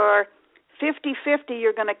 chances are 50-50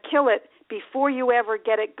 you're going to kill it before you ever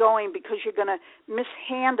get it going because you're going to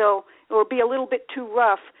mishandle or be a little bit too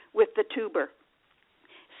rough with the tuber.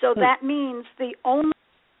 So that means the only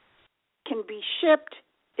can be shipped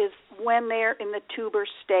is when they're in the tuber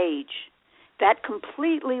stage. That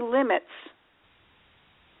completely limits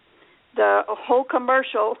the whole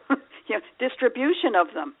commercial distribution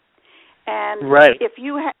of them. And if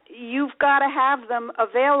you've got to have them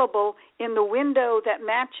available in the window that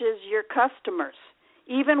matches your customers.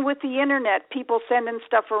 Even with the Internet, people sending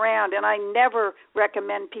stuff around, and I never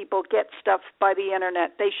recommend people get stuff by the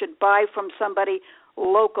Internet. They should buy from somebody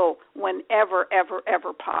local whenever,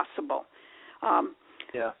 ever possible.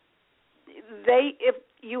 If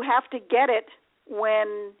you have to get it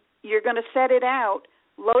when you're going to set it out,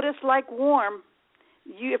 Lotus like warm.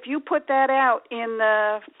 If you put that out in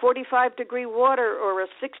the 45-degree water or a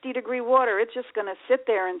 60-degree water, it's just going to sit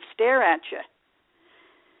there and stare at you.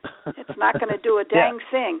 It's not going to do a dang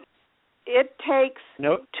thing. It takes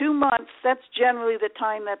 2 months. That's generally the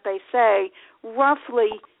time that they say, roughly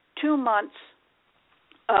 2 months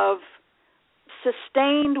of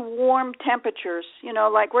sustained warm temperatures,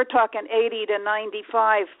 like we're talking 80 to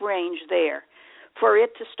 95 range there, for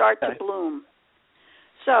it to start to bloom.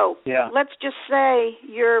 So let's just say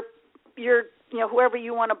you're whoever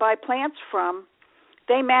you want to buy plants from,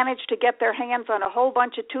 they manage to get their hands on a whole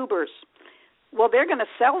bunch of tubers. Well, they're going to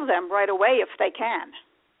sell them right away if they can.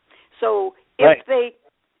 So if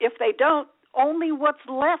they don't, only what's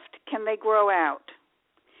left can they grow out.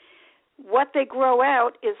 What they grow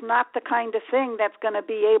out is not the kind of thing that's going to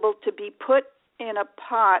be able to be put in a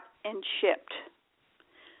pot and shipped.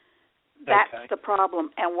 That's the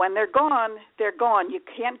problem. And when they're gone, they're gone. You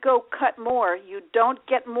can't go cut more. You don't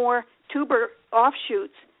get more tuber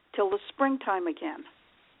offshoots till the springtime again.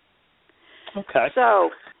 Okay.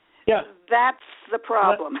 So that's the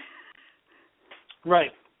problem.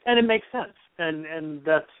 Right. And it makes sense. And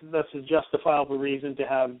that's a justifiable reason to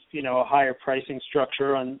have, a higher pricing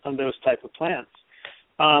structure on those type of plants.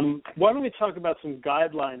 Why don't we talk about some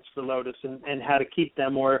guidelines for Lotus and how to keep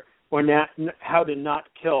them or not, how to not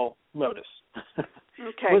kill Lotus?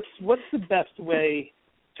 Okay. What's the best way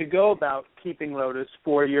to go about keeping Lotus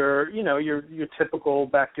for your typical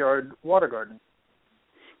backyard water garden?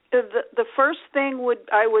 The first thing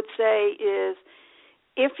I would say is,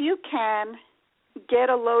 if you can, get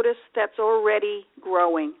a Lotus that's already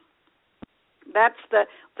growing. That's the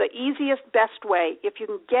easiest, best way. If you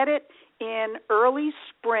can get it in early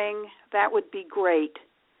spring, that would be great.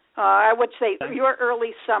 I would say your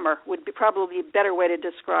early summer would be probably a better way to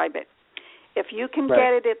describe it. If you can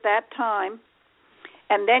get it at that time,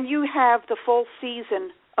 and then you have the full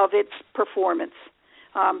season of its performance.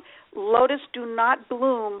 Lotus do not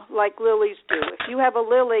bloom like lilies do. If you have a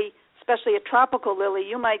lily, especially a tropical lily,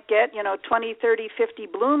 you might get, 20, 30, 50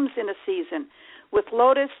 blooms in a season. With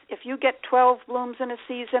Lotus, if you get 12 blooms in a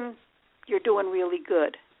season, you're doing really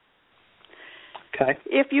good. Okay.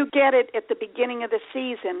 If you get it at the beginning of the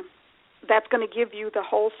season, that's going to give you the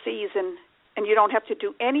whole season, and you don't have to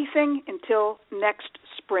do anything until next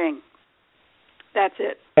spring. That's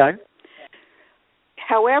it. Okay.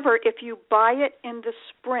 However, if you buy it in the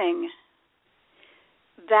spring,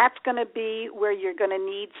 that's going to be where you're going to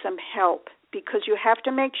need some help, because you have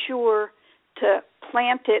to make sure to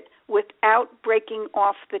plant it without breaking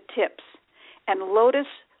off the tips. And Lotus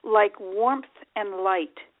like warmth and light.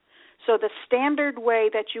 So the standard way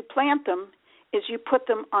that you plant them is you put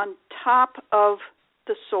them on top of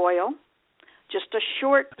the soil, just a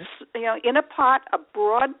short, in a pot, a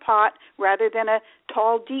broad pot, rather than a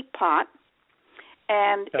tall, deep pot,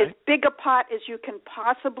 and as big a pot as you can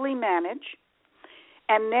possibly manage.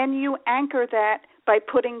 And then you anchor that by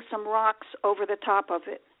putting some rocks over the top of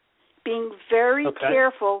it, being very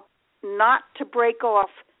careful not to break off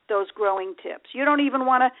those growing tips. You don't even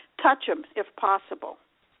want to touch them if possible.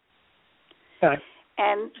 Okay.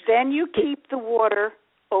 And then you keep the water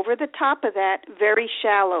over the top of that very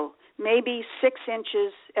shallow, maybe 6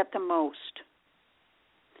 inches at the most.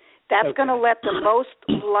 That's going to let the most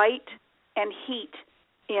light and heat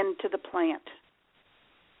into the plant.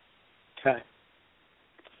 Okay.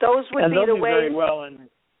 Those would be the ways. Very well in,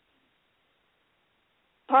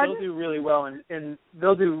 Pardon? They'll do really well in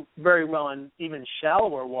they'll do very well in even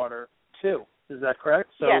shallower water too. Is that correct?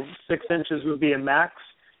 So yes. 6 inches would be a max,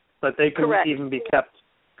 but they can even be kept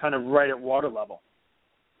kind of right at water level.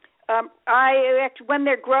 When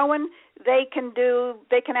they're growing, they can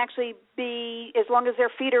actually be, as long as their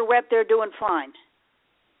feet are wet, they're doing fine.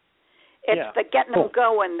 It's the getting them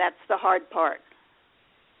going that's the hard part.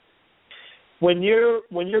 When you're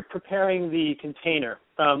preparing the container,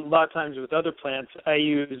 a lot of times with other plants,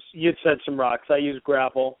 you'd said some rocks. I use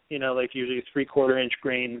gravel, like usually 3/4 inch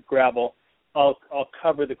grain gravel. I'll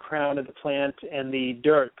cover the crown of the plant and the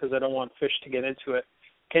dirt because I don't want fish to get into it.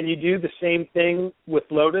 Can you do the same thing with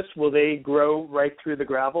Lotus? Will they grow right through the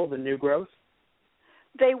gravel, the new growth?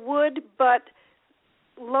 They would, but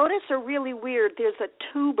Lotus are really weird. There's a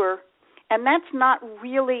tuber, and that's not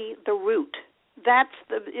really the root.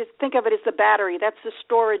 Think of it as the battery. That's the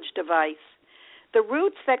storage device. The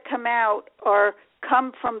roots that come out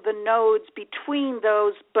come from the nodes between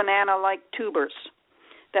those banana-like tubers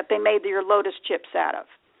that they made your Lotus chips out of.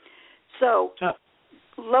 So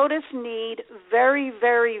Lotus need very,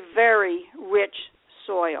 very, very rich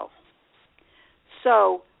soil.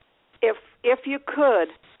 So if you could,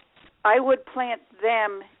 I would plant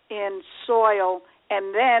them in soil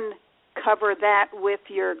and then cover that with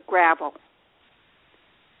your gravel.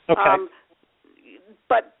 Okay.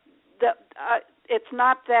 But it's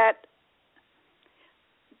not that.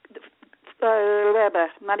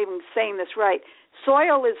 I'm not even saying this right.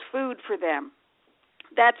 Soil is food for them.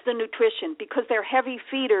 That's the nutrition. Because they're heavy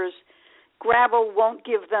feeders, gravel won't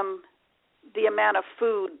give them the amount of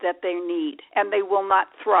food that they need, and they will not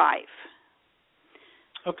thrive.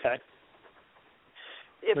 Okay.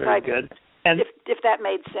 Very good. If that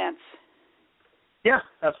made sense. Yeah,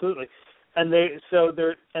 absolutely. And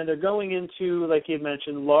they're going into, like you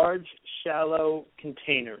mentioned, large, shallow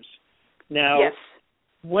containers. Now, yes.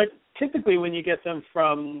 Typically when you get them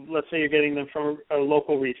from, let's say you're getting them from a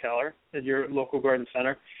local retailer at your local garden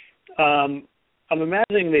center, I'm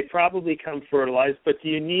imagining they probably come fertilized, but do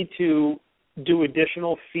you need to do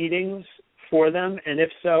additional feedings for them? And if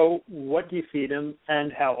so, what do you feed them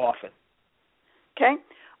and how often? Okay.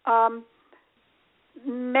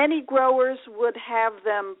 Many growers would have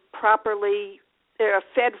them properly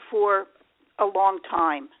fed for a long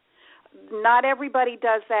time. Not everybody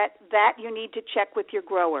does that. That you need to check with your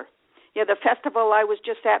grower. The festival I was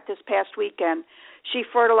just at this past weekend, she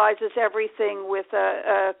fertilizes everything with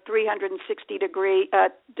a 360-degree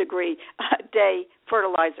day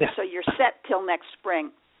fertilizer, so you're set till next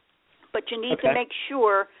spring. But you need to make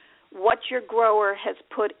sure what your grower has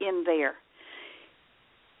put in there.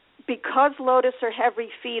 Because Lotus are heavy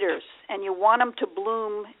feeders and you want them to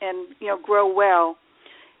bloom and grow well,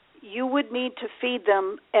 you would need to feed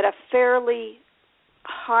them at a fairly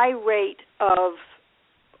high rate of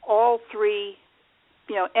all three,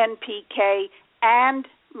 NPK and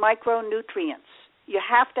micronutrients. You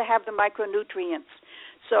have to have the micronutrients.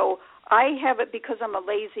 So I have it because I'm a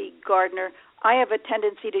lazy gardener. I have a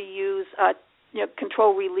tendency to use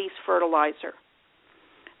control release fertilizer.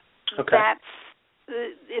 Okay.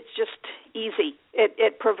 It's just easy.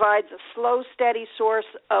 It provides a slow, steady source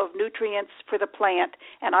of nutrients for the plant,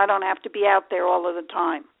 and I don't have to be out there all of the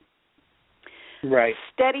time. Right.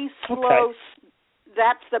 Steady, slow,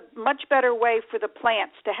 that's the much better way for the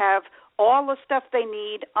plants to have all the stuff they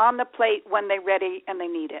need on the plate when they're ready and they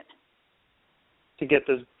need it. To get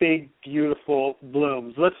those big, beautiful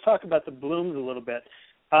blooms. Let's talk about the blooms a little bit.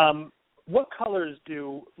 What colors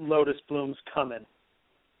do Lotus blooms come in?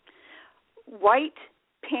 White,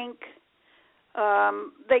 pink.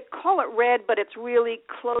 They call it red, but it's really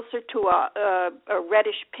closer to a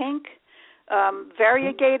reddish pink.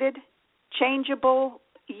 Variegated, changeable,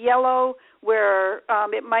 yellow, where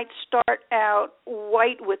it might start out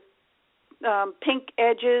white with pink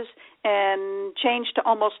edges and change to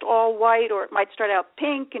almost all white, or it might start out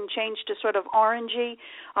pink and change to sort of orangey.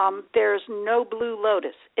 There's no blue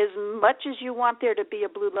lotus. As much as you want there to be a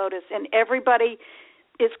blue lotus, and everybody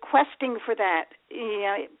is questing for that.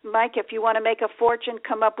 Mike, if you want to make a fortune,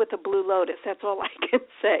 come up with a blue lotus. That's all I can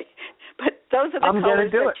say. But those are the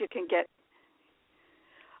colors that you can get.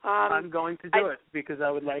 I'm going to do it because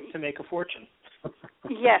I would like to make a fortune.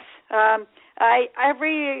 Yes.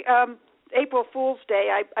 Every April Fool's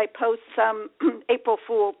Day, I post some April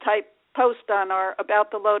Fool type post on our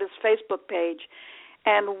About the Lotus Facebook page.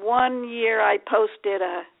 And one year I posted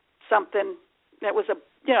something that was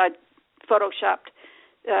I photoshopped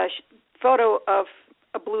photo of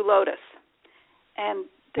a blue lotus, and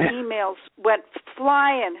the emails went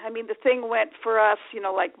flying. I mean, the thing went for us,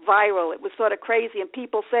 like viral. It was sort of crazy, and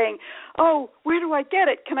people saying, "Oh, where do I get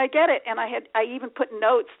it? Can I get it?" And I even put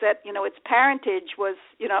notes that its parentage was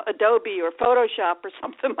Adobe or Photoshop or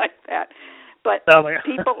something like that. But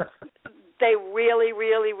people, they really,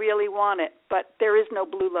 really, really want it. But there is no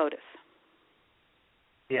blue lotus.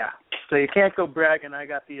 Yeah, so you can't go bragging I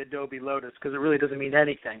got the Adobe Lotus because it really doesn't mean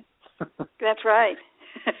anything. That's right.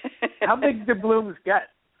 How big do blooms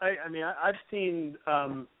get? I've seen.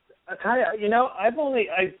 I've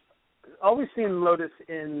always seen lotus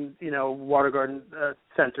in, water garden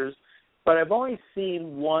centers, but I've only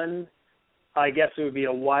seen one, I guess it would be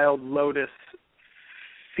a wild lotus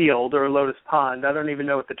field or a lotus pond. I don't even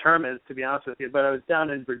know what the term is, to be honest with you, but I was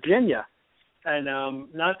down in Virginia, and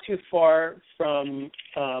not too far from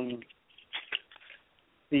oh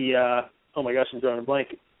my gosh, I'm drawing a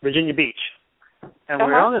blank, Virginia Beach. And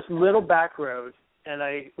we're on this little back road, and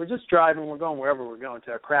we're just driving, we're going wherever we're going,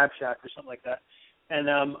 to a crab shack or something like that. And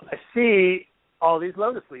I see all these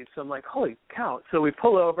lotus leaves, so I'm like, holy cow. So we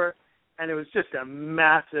pull over, and it was just a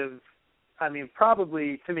massive,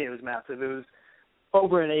 probably, to me it was massive. It was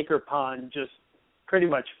over an acre pond, just pretty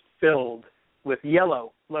much filled with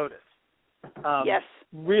yellow lotus. Yes.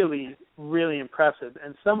 Really, really impressive.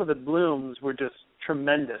 And some of the blooms were just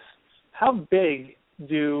tremendous. How big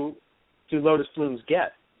do lotus blooms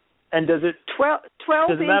get? And does it 12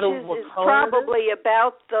 does it matter inches what is color probably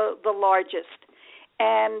about the largest.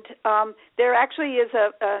 And there actually is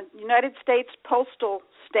a United States postal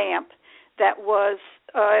stamp that was,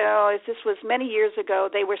 this was many years ago,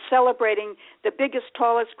 they were celebrating the biggest,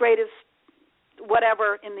 tallest, greatest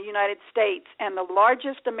whatever in the United States, and the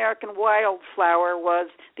largest American wildflower was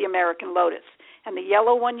the American lotus. And the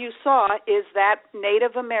yellow one you saw is that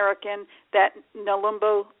Native American, that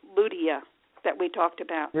Nelumbo lutea that we talked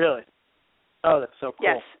about. Really? Oh, that's so cool.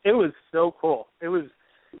 Yes. It was so cool. It was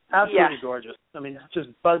absolutely gorgeous. Just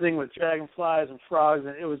buzzing with dragonflies and frogs,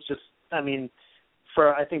 and it was just,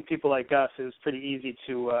 for I think people like us, it was pretty easy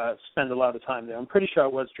to spend a lot of time there. I'm pretty sure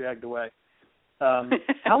it was dragged away.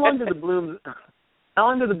 How long do the blooms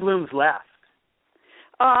last?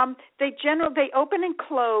 They open and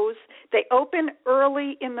close. They open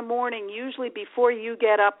early in the morning, usually before you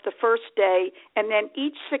get up the first day, and then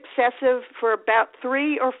each successive for about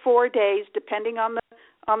 3 or 4 days, depending on the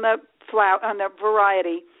flower, on the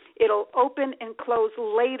variety. It'll open and close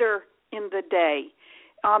later in the day.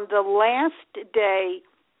 On the last day,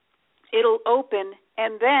 it'll open,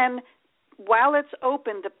 and then while it's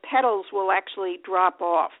open, the petals will actually drop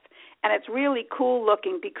off. And it's really cool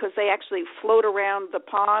looking because they actually float around the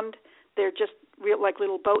pond. They're just like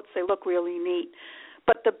little boats. They look really neat.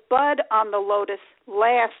 But the bud on the lotus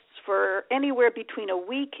lasts for anywhere between a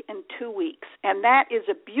week and 2 weeks. And that is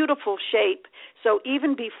a beautiful shape. So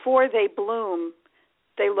even before they bloom,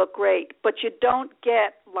 they look great. But you don't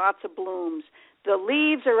get lots of blooms. The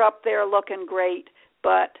leaves are up there looking great,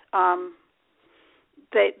 but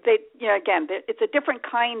again, it's a different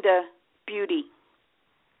kind of beauty.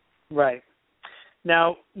 Right.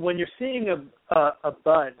 Now, when you're seeing a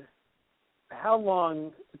bud, how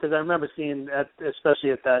long, because I remember seeing, especially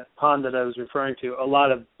at that pond that I was referring to, a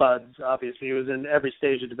lot of buds, obviously. It was in every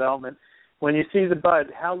stage of development. When you see the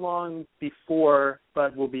bud, how long before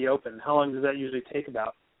bud will be open? How long does that usually take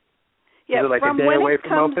about? Yeah, is it like a day away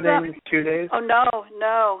from opening, 2 days? Oh,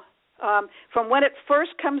 no. From when it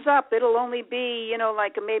first comes up, it'll only be,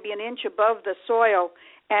 like maybe an inch above the soil,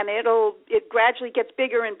 and it gradually gets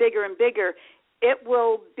bigger and bigger and bigger.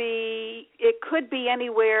 It could be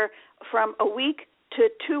anywhere from a week to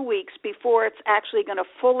 2 weeks before it's actually going to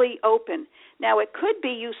fully open. Now, it could be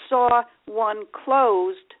you saw one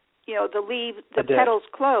closed, the petals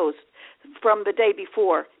closed from the day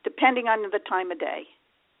before, depending on the time of day.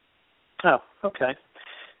 Oh, okay.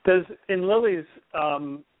 In lilies,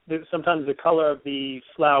 sometimes the color of the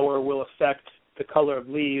flower will affect the color of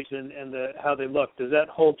leaves and how they look. Does that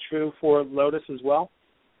hold true for lotus as well?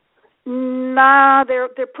 Nah, they're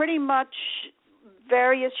pretty much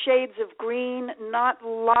various shades of green, not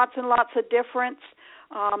lots and lots of difference.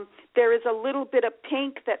 There is a little bit of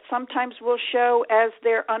pink that sometimes will show as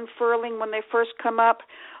they're unfurling when they first come up.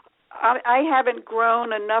 I haven't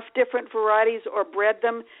grown enough different varieties or bred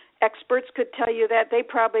them. Experts could tell you that. They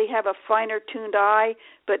probably have a finer tuned eye,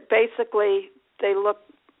 but basically they look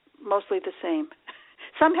mostly the same.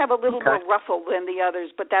 Some have a little more ruffle than the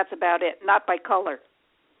others, but that's about it, not by color.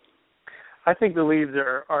 I think the leaves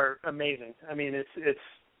are amazing. It's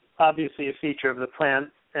obviously a feature of the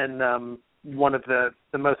plant and one of the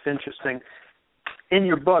most interesting. In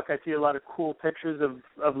your book, I see a lot of cool pictures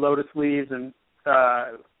of lotus leaves, and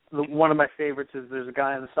one of my favorites is there's a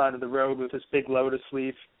guy on the side of the road with this big lotus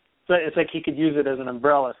leaf. So it's like he could use it as an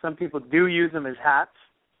umbrella. Some people do use them as hats.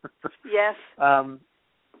 Yes.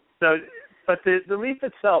 But the leaf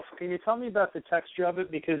itself, can you tell me about the texture of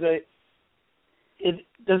it? Because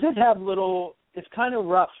does it have little? It's kind of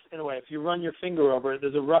rough in a way. If you run your finger over it,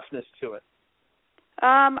 there's a roughness to it.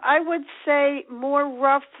 I would say more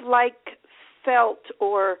rough, like felt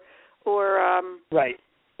or right.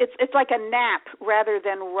 It's like a nap rather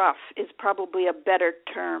than rough is probably a better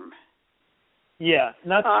term. Yeah,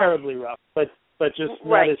 not terribly rough, but but just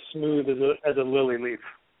not as smooth as a lily leaf.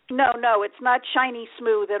 No, it's not shiny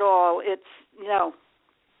smooth at all. It's,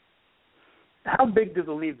 How big do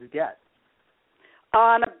the leaves get?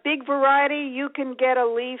 On a big variety, you can get a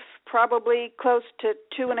leaf probably close to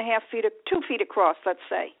 2.5 feet, 2 feet across, let's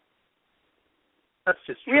say. That's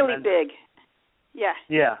just really tremendous. big. Yeah.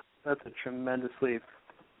 Yeah, that's a tremendous leaf.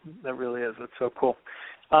 That really is. That's so cool.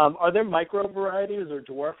 Are there micro varieties or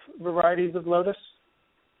dwarf varieties of lotus?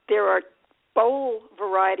 There are bowl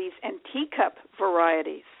varieties and teacup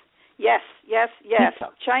varieties. Yes.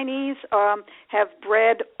 Teacup. Chinese have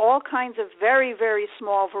bred all kinds of very, very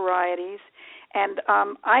small varieties. And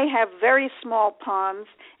I have very small ponds,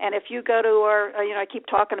 and if you go to our, I keep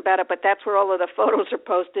talking about it, but that's where all of the photos are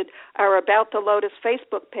posted, our About the Lotus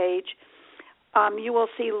Facebook page. You will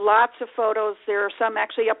see lots of photos. There are some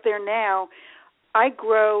actually up there now. I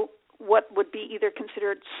grow what would be either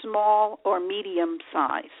considered small or medium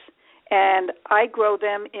size, and I grow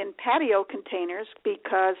them in patio containers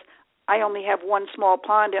because I only have one small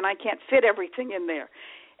pond, and I can't fit everything in there.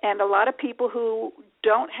 And a lot of people who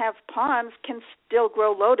don't have ponds can still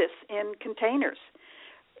grow lotus in containers.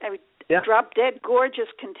 Drop-dead gorgeous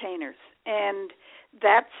containers. And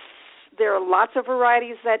there are lots of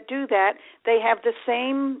varieties that do that. They have the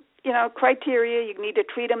same, criteria. You need to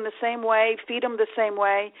treat them the same way, feed them the same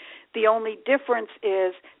way. The only difference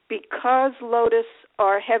is because lotus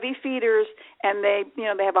are heavy feeders and they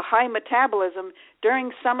have a high metabolism,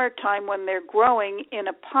 during summertime when they're growing in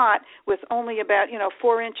a pot with only about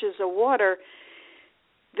 4 inches of water,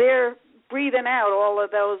 they're breathing out all of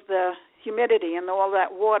the humidity and all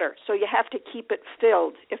that water. So you have to keep it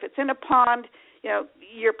filled. If it's in a pond,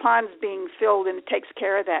 your pond's being filled and it takes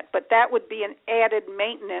care of that. But that would be an added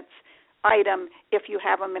maintenance item if you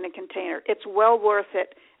have them in a container. It's well worth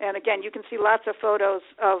it. And again, you can see lots of photos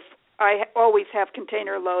of. I always have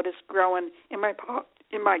container lotus growing in my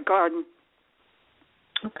garden.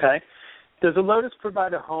 Okay. Does a lotus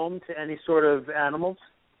provide a home to any sort of animals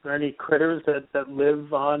or any critters that live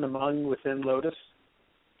within lotus?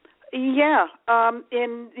 Yeah.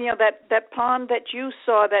 In that pond that you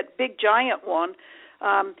saw, that big giant one,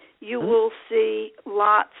 you will see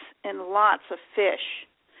lots and lots of fish.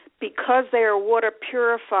 Because they are water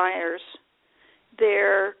purifiers,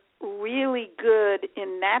 they're really good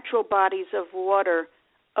in natural bodies of water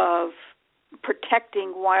of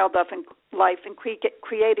protecting wildlife and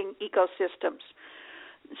creating ecosystems.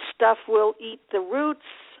 Stuff will eat the roots,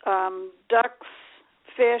 ducks,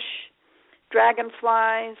 fish,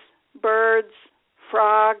 dragonflies, birds,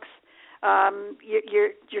 frogs.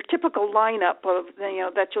 Your typical lineup of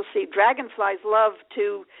that you'll see. Dragonflies love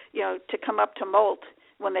to come up to molt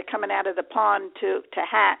when they're coming out of the pond to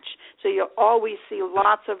hatch. So you'll always see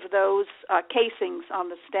lots of those casings on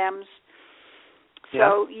the stems.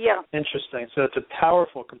 So, yeah. Interesting. So it's a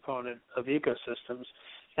powerful component of ecosystems.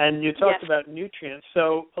 And you talked about nutrients.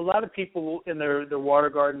 So a lot of people in their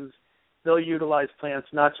water gardens, they'll utilize plants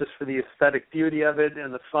not just for the aesthetic beauty of it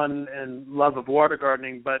and the fun and love of water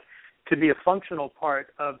gardening, but to be a functional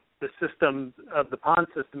part of the system, of the pond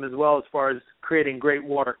system as well, as far as creating great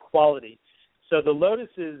water quality. So the lotus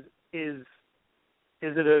is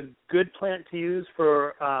it a good plant to use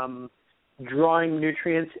for drawing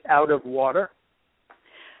nutrients out of water?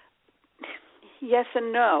 Yes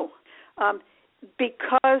and no,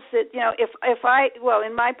 because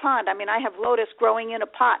in my pond, I have lotus growing in a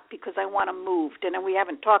pot because I want them moved, and we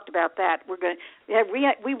haven't talked about that.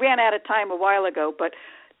 We ran out of time a while ago, but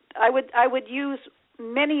I would use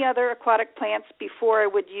many other aquatic plants before I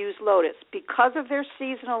would use lotus because of their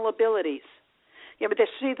seasonal abilities. But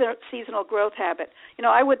their seasonal growth habit.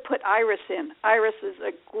 I would put iris in. Iris is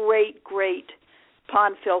a great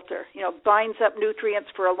pond filter. Binds up nutrients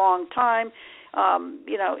for a long time.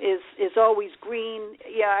 Is always green.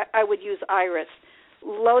 Yeah, I would use iris.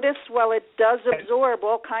 Lotus, while it does absorb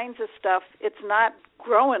all kinds of stuff, it's not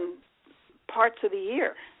growing parts of the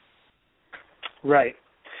year. Right.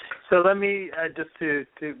 So let me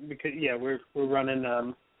because we're running.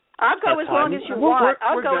 I'll go as long as you want.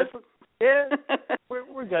 I'll go as. Yeah,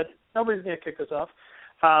 we're good. Nobody's going to kick us off.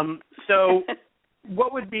 So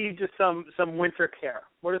what would be just some winter care?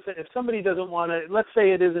 What if somebody doesn't want to, let's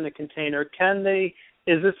say it is in a container,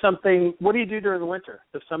 is this something, what do you do during the winter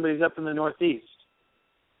if somebody's up in the Northeast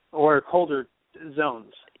or colder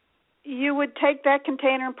zones? You would take that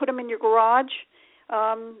container and put them in your garage,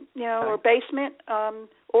 or basement,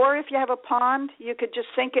 or if you have a pond, you could just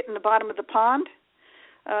sink it in the bottom of the pond.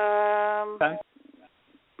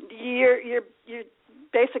 You're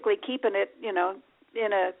basically keeping it, in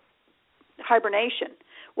a hibernation.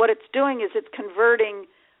 What it's doing is it's converting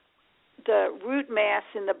root mass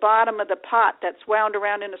in the bottom of the pot that's wound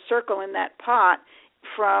around in a circle in that pot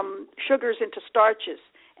from sugars into starches,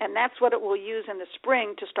 and that's what it will use in the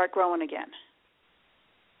spring to start growing again.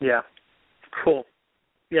 Yeah, cool.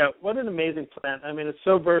 Yeah, what an amazing plant. I mean, it's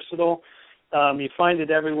so versatile. You find it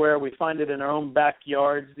everywhere. We find it in our own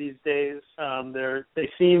backyards these days. They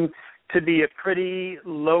seem to be a pretty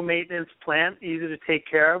low-maintenance plant, easy to take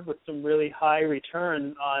care of, with some really high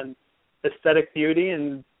return on aesthetic beauty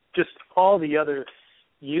and just all the other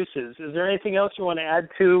uses. Is there anything else you want to add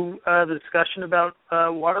to the discussion about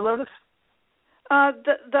water lotus?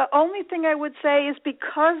 The only thing I would say is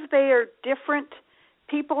because they are different,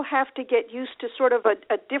 people have to get used to sort of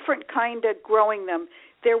a different kind of growing them.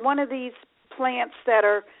 They're one of these plants that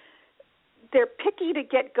they're picky to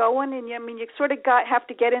get going, and you sort of have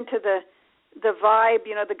to get into the vibe,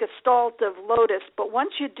 the gestalt of lotus. But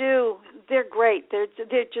once you do, they're great. They're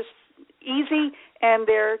just easy, and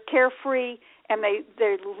they're carefree, and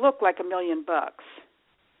they look like $1 million.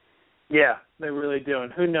 Yeah, they really do.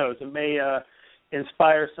 And who knows? It may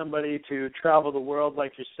inspire somebody to travel the world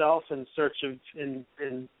like yourself in search of,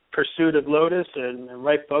 in pursuit of lotus and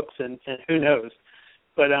write books, and who knows.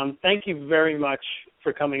 But thank you very much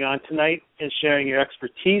for coming on tonight and sharing your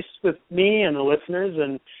expertise with me and the listeners.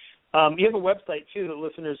 And you have a website, too, that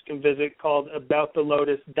listeners can visit called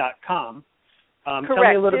aboutthelotus.com. Correct. Tell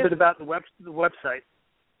me a little bit about the website.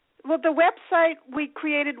 Well, the website we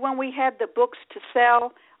created when we had the books to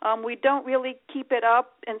sell. We don't really keep it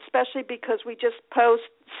up, and especially because we just post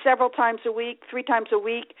several times a week, 3 times a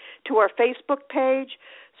week, to our Facebook page.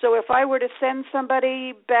 So if I were to send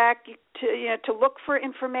somebody back to look for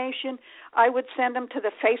information, I would send them to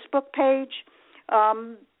the Facebook page.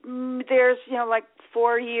 There's like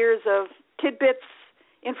 4 years of tidbits,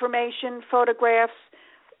 information, photographs,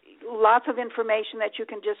 lots of information that you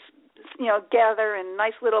can just gather in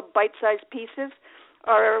nice little bite-sized pieces.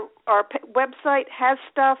 Our website has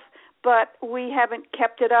stuff, but we haven't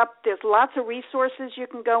kept it up. There's lots of resources you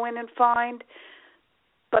can go in and find,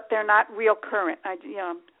 but they're not real current.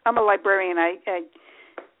 I'm a librarian.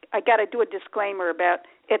 I got to do a disclaimer about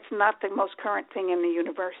it's not the most current thing in the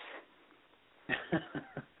universe.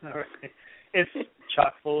 All right. It's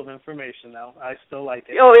chock full of information, though. I still like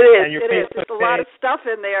it. Oh, it is. And your it is. Facebook There's a lot of stuff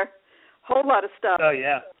in there. Whole lot of stuff. Oh,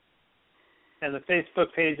 yeah. And the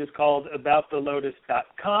Facebook page is called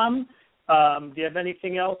aboutthelotus.com. Do you have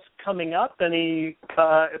anything else coming up? Any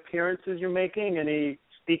appearances you're making? Any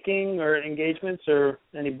speaking or engagements or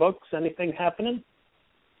any books? Anything happening?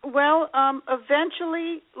 Well,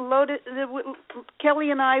 eventually,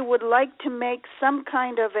 Kelly and I would like to make some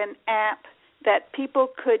kind of an app that people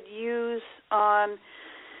could use on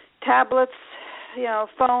tablets,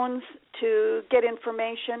 phones to get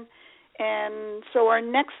information. And so our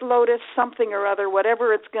next Lotus something or other,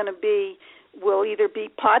 whatever it's going to be, will either be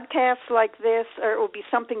podcasts like this or it will be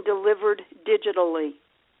something delivered digitally.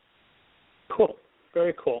 Cool.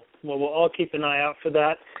 Very cool. Well, we'll all keep an eye out for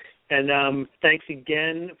that. And thanks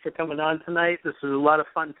again for coming on tonight. This was a lot of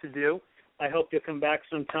fun to do. I hope you'll come back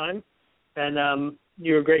sometime. And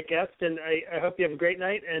you're a great guest, and I hope you have a great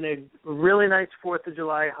night and a really nice 4th of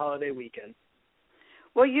July holiday weekend.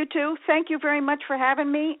 Well, you too. Thank you very much for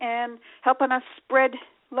having me and helping us spread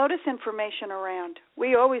Lotus information around.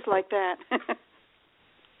 We always like that.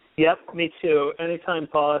 Yep, me too. Anytime,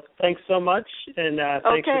 Paula. Thanks so much, and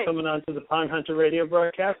thanks for coming on to the Pond Hunter radio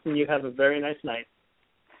broadcast, and you have a very nice night.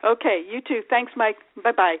 Okay, you too. Thanks, Mike.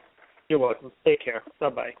 Bye-bye. You're welcome. Take care.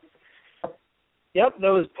 Bye-bye. Yep, that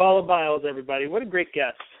was Paula Biles, everybody. What a great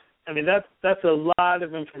guest. I mean, that's a lot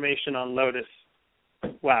of information on Lotus.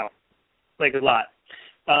 Wow, like a lot.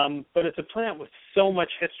 But it's a plant with so much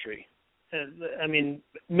history. I mean,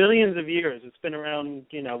 millions of years. It's been around,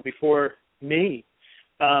 before me.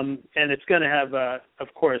 And it's going to have,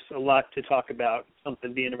 of course, a lot to talk about,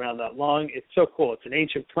 something being around that long. It's so cool. It's an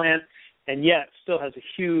ancient plant, and yet still has a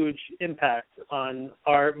huge impact on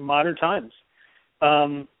our modern times.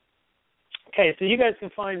 Okay, so you guys can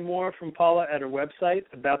find more from Paula at her website,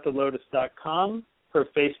 aboutthelotus.com, her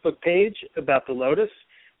Facebook page, About the Lotus.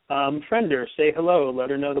 Friend her, say hello, let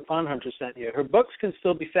her know the Pond Hunter sent you. Her books can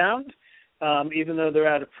still be found, even though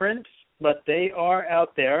they're out of print, but they are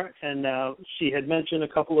out there, and she had mentioned a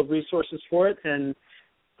couple of resources for it, and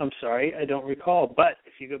I'm sorry, I don't recall, but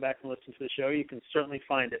if you go back and listen to the show, you can certainly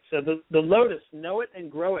find it. So the Lotus, Know It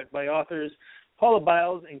and Grow It by authors Paula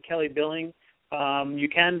Biles and Kelly Billing. You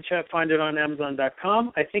can find it on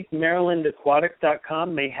Amazon.com. I think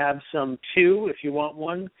MarylandAquatic.com may have some, too, if you want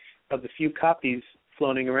one of the few copies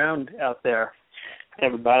floating around out there,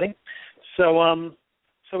 everybody. So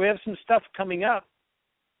we have some stuff coming up.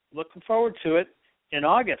 Looking forward to it in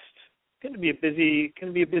August. going to be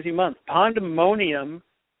a busy month. Pandemonium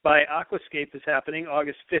by Aquascape is happening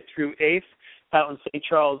August 5th through 8th out in St.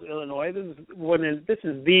 Charles, Illinois. This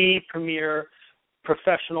is the premier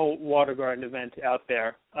professional water garden event out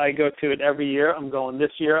there. I go to it every year. I'm going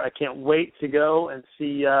this year. I can't wait to go and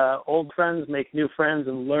see old friends, make new friends,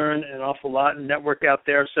 and learn an awful lot and network out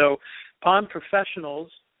there. So pond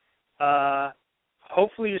professionals,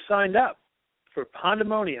 hopefully you signed up for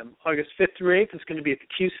Pandemonium, August 5th through 8th. It's going to be at the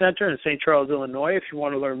Q Center in St. Charles, Illinois. If you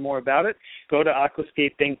want to learn more about it, go to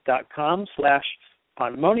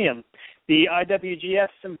aquascapeinc.com/Pandemonium. The IWGS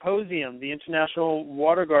Symposium, the International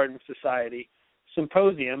Water Garden Society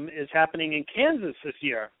Symposium, is happening in Kansas this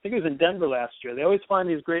year. I think it was in Denver last year. They always find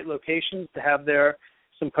these great locations to have their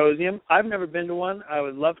symposium. I've never been to one. I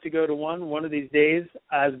would love to go to one of these days.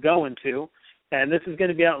 I was going to. And this is going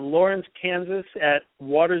to be out in Lawrence, Kansas at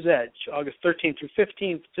Water's Edge, August 13th through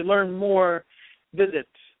 15th. To learn more, visit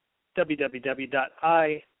www.iwgs.org.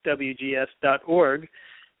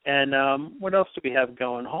 And what else do we have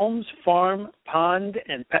going? Homes, Farm, Pond,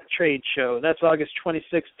 and Pet Trade Show. That's August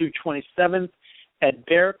 26th through 27th at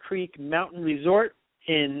Bear Creek Mountain Resort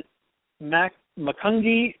in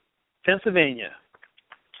Macungie, Pennsylvania.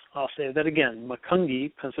 I'll say that again,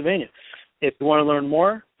 Macungie, Pennsylvania. If you want to learn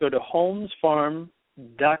more, go to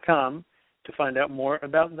homesfarm.com to find out more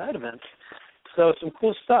about that event. So some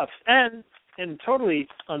cool stuff. And totally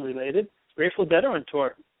unrelated, Grateful Dead are on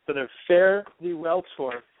tour for their Fare Thee Well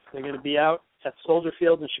tour. They're going to be out at Soldier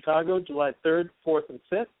Field in Chicago, July 3rd, 4th, and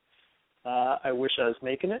 5th. I wish I was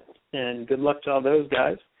making it, and good luck to all those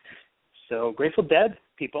guys. So Grateful Dead,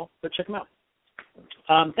 people, go check them out.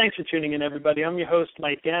 Thanks for tuning in, everybody. I'm your host,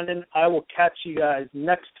 Mike Gannon. I will catch you guys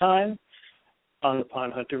next time on the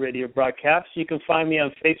Pond Hunter Radio broadcast. You can find me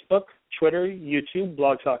on Facebook, Twitter, YouTube,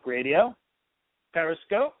 Blog Talk Radio,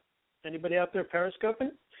 Periscope. Anybody out there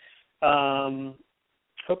periscoping?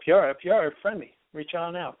 Hope you are. If you are, friend me. Reach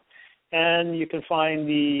on out. And you can find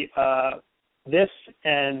the this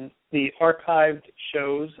and the archived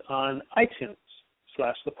shows on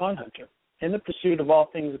iTunes/The Pond Hunter, in the pursuit of all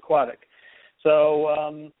things aquatic.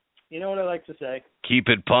 So, you know what I like to say? Keep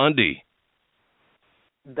it pondy.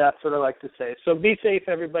 That's what I like to say. So be safe,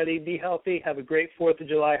 everybody. Be healthy. Have a great 4th of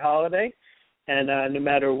July holiday, and no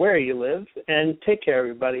matter where you live. And take care,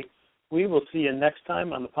 everybody. We will see you next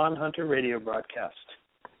time on the Pond Hunter Radio broadcast.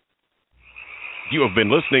 You have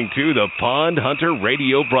been listening to the Pond Hunter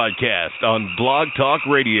Radio broadcast on Blog Talk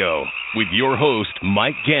Radio with your host,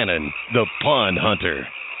 Mike Gannon, the Pond Hunter.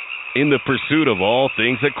 In the pursuit of all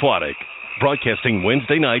things aquatic, broadcasting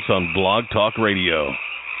Wednesday nights on Blog Talk Radio.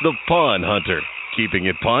 The Pond Hunter, keeping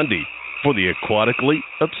it pondy for the aquatically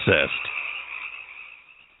obsessed.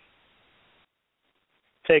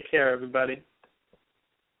 Take care, everybody.